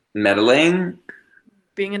meddling,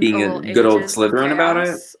 being a good old Slytherin about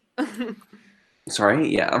it.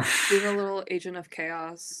 Sorry, yeah. Being a little agent of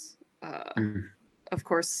chaos, of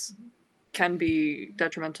course, can be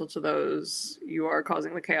detrimental to those you are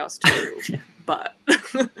causing the chaos to, but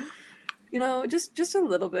just a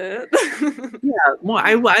little bit. Yeah, well,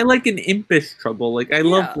 I like an impish trouble. Like I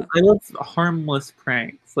love harmless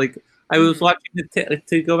pranks. Like I was watching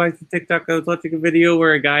to go back to TikTok. I was watching a video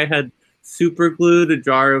where a guy had super glued a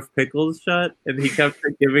jar of pickles shut, and he kept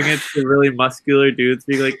giving it to really muscular dudes,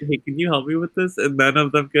 being like, "Hey, can you help me with this?" And none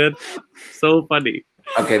of them could. So funny.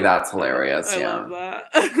 Okay, that's hilarious. I love that.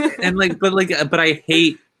 And but I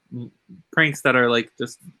hate pranks that are like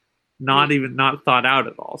just not thought out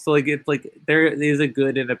at all. So like it's like there is a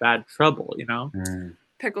good and a bad trouble, you know.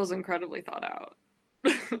 Pickles incredibly thought out.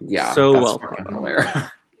 Yeah, so that's well fucking hilarious.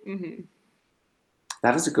 Mm-hmm.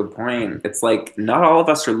 That is a good point. It's like not all of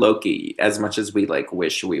us are Loki as much as we like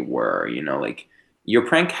wish we were. You know, like your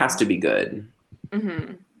prank has to be good.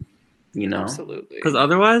 Mm-hmm. You know, Absolutely. Because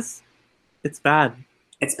otherwise, it's bad.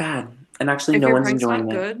 It's bad, and actually, if no your one's prank's enjoying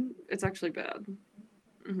not it. good, it's actually bad.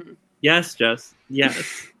 Mm-hmm. Yes, Jess.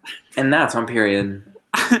 Yes. And that's on period.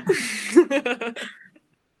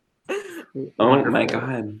 Oh my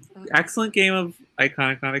god. Excellent game of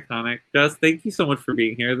iconic. Jess, thank you so much for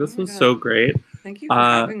being here. This was God. so great. Thank you for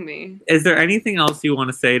having me. Is there anything else you want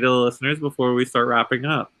to say to the listeners before we start wrapping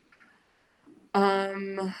up?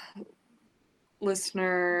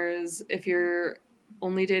 Listeners, if you're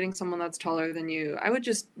only dating someone that's taller than you, I would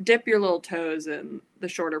just dip your little toes in the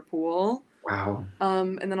shorter pool. Wow.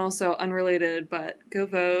 And then also unrelated, but go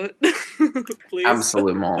vote. Please.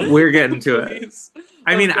 Absolutely. We're getting to it.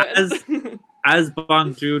 I mean, good. as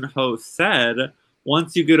Bong Joon-ho said,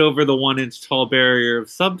 once you get over the 1-inch tall barrier of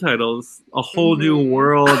subtitles, a whole new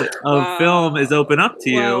world of film is open up to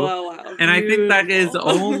you. Wow. And I think that is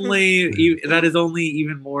only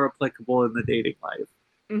even more applicable in the dating life.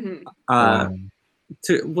 Mm-hmm.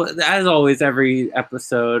 As always, every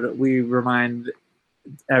episode we remind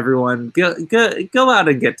everyone go out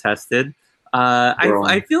and get tested.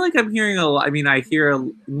 I feel like I'm hearing I hear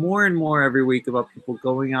more and more every week about people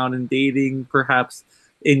going out and dating, perhaps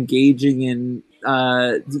engaging in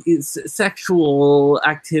sexual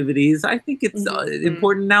activities. I think it's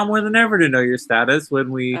important now more than ever to know your status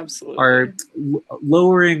when we are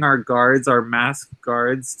lowering our guards, our mask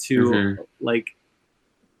guards, to like,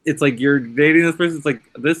 it's like you're dating this person. It's like,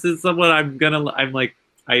 this is someone I'm like,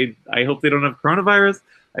 I hope they don't have coronavirus.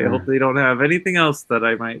 I hope they don't have anything else that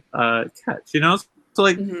I might catch, you know? So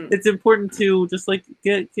like, it's important to just like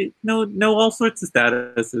know all sorts of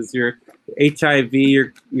statuses, your HIV,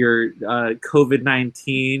 your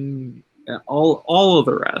COVID-19, all of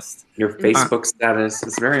the rest. Your Facebook status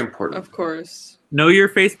is very important. Of course. Know your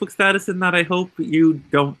Facebook status, and that I hope you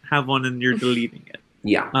don't have one and you're deleting it.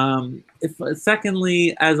 Yeah.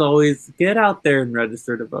 Secondly, as always, get out there and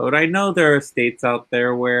register to vote. I know there are states out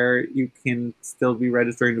there where you can still be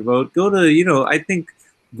registering to vote. Go to, I think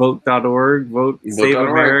vote.org, Vote Save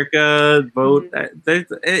America, vote.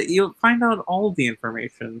 You'll find out all the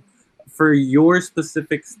information for your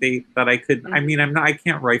specific state that I could. I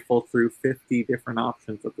can't rifle through 50 different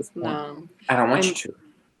options at this point. No. I don't want you to.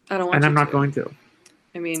 I don't want and you I'm not to. going to.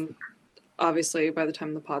 I mean, obviously, by the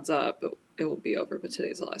time the pod's up, it will be over, but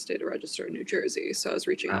today's the last day to register in New Jersey, so I was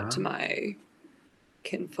reaching out to my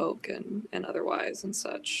kinfolk and otherwise and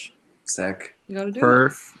such. Sick. You gotta do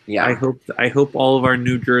it. Yeah. I hope all of our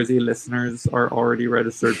New Jersey listeners are already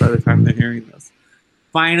registered by the time they're hearing this.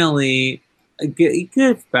 Finally,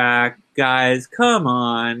 give back, guys. Come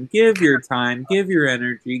on. Give your time, give your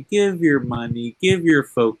energy, give your money, give your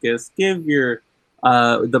focus, give your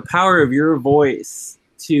the power of your voice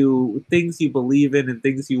to things you believe in and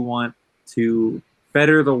things you want to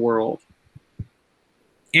better the world.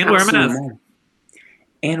 And wear a mask.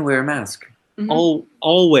 And wear a mask.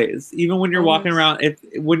 Always, even when you're walking around.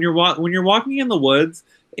 When you're walking in the woods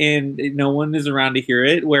and no one is around to hear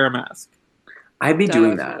it, wear a mask. I'd be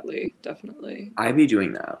doing that. Definitely. I'd be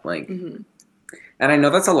doing that. Like, and I know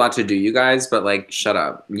that's a lot to do, you guys, but like, shut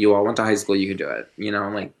up. You all went to high school. You can do it.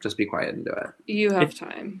 Like, just be quiet and do it. You have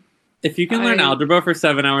time. If you can learn algebra for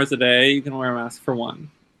 7 hours a day, you can wear a mask for 1.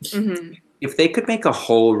 If they could make a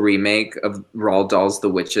whole remake of Roald Dahl's The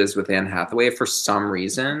Witches with Anne Hathaway for some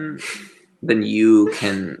reason, then you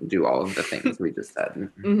can do all of the things we just said.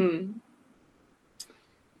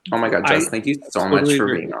 Oh my God, Jess, thank you so much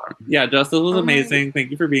for being on. Yeah, Jess, this was amazing. Thank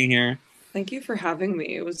you for being here. Thank you for having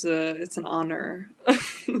me. It's an honor.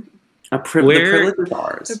 The privilege is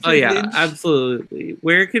ours. Oh yeah, absolutely.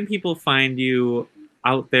 Where can people find you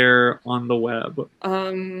out there on the web?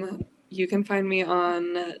 You can find me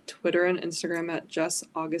on Twitter and Instagram at Jess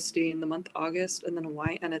Augustyn, the month August, and then a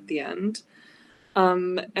YN at the end.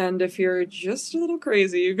 And if you're just a little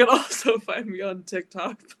crazy, you can also find me on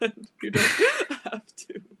TikTok, but you don't have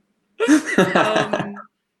to.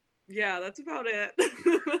 Yeah, that's about it.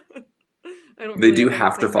 They do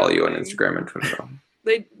have to follow you on Instagram and Twitter.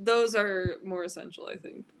 Those are more essential, I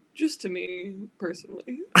think, just to me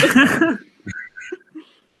personally.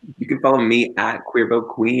 You can follow me at Queerbo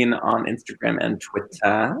Queen on Instagram and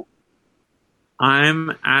Twitter.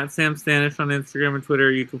 I'm at Sam Stanish on Instagram and Twitter.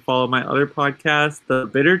 You can follow my other podcast, the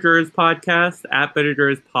Bitter Jurors Podcast, at Bitter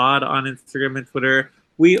Jurors Pod on Instagram and Twitter.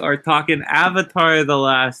 We are talking Avatar: The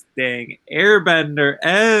Last Dang Airbender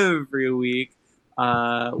every week.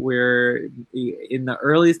 We're in the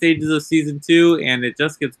early stages of season 2, and it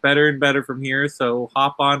just gets better and better from here, so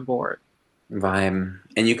hop on board. Vibe.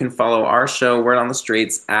 And you can follow our show, Word on the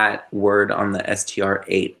Straits, at Word on the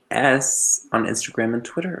STR8S on Instagram and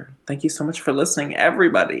Twitter. Thank you so much for listening,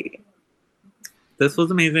 everybody. This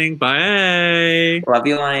was amazing. Bye. Love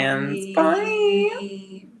you, Lions. Bye.